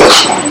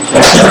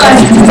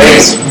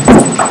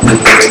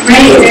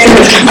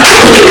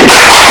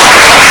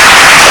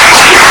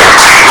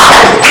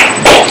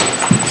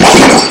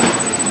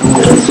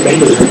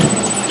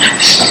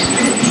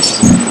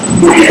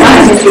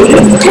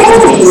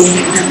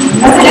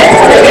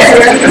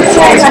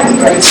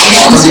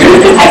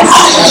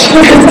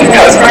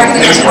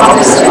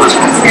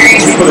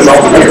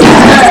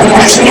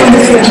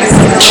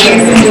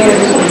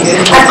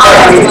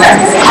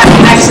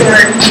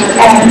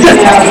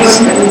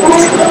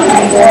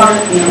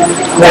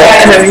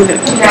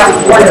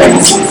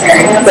 Thanks.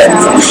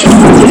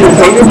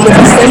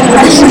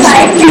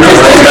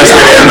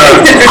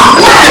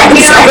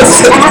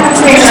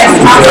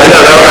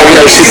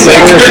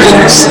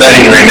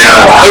 Studying right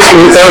now.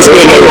 That was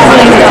good.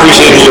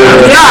 Appreciate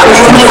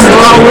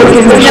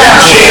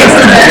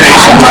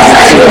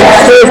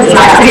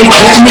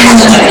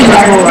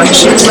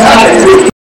your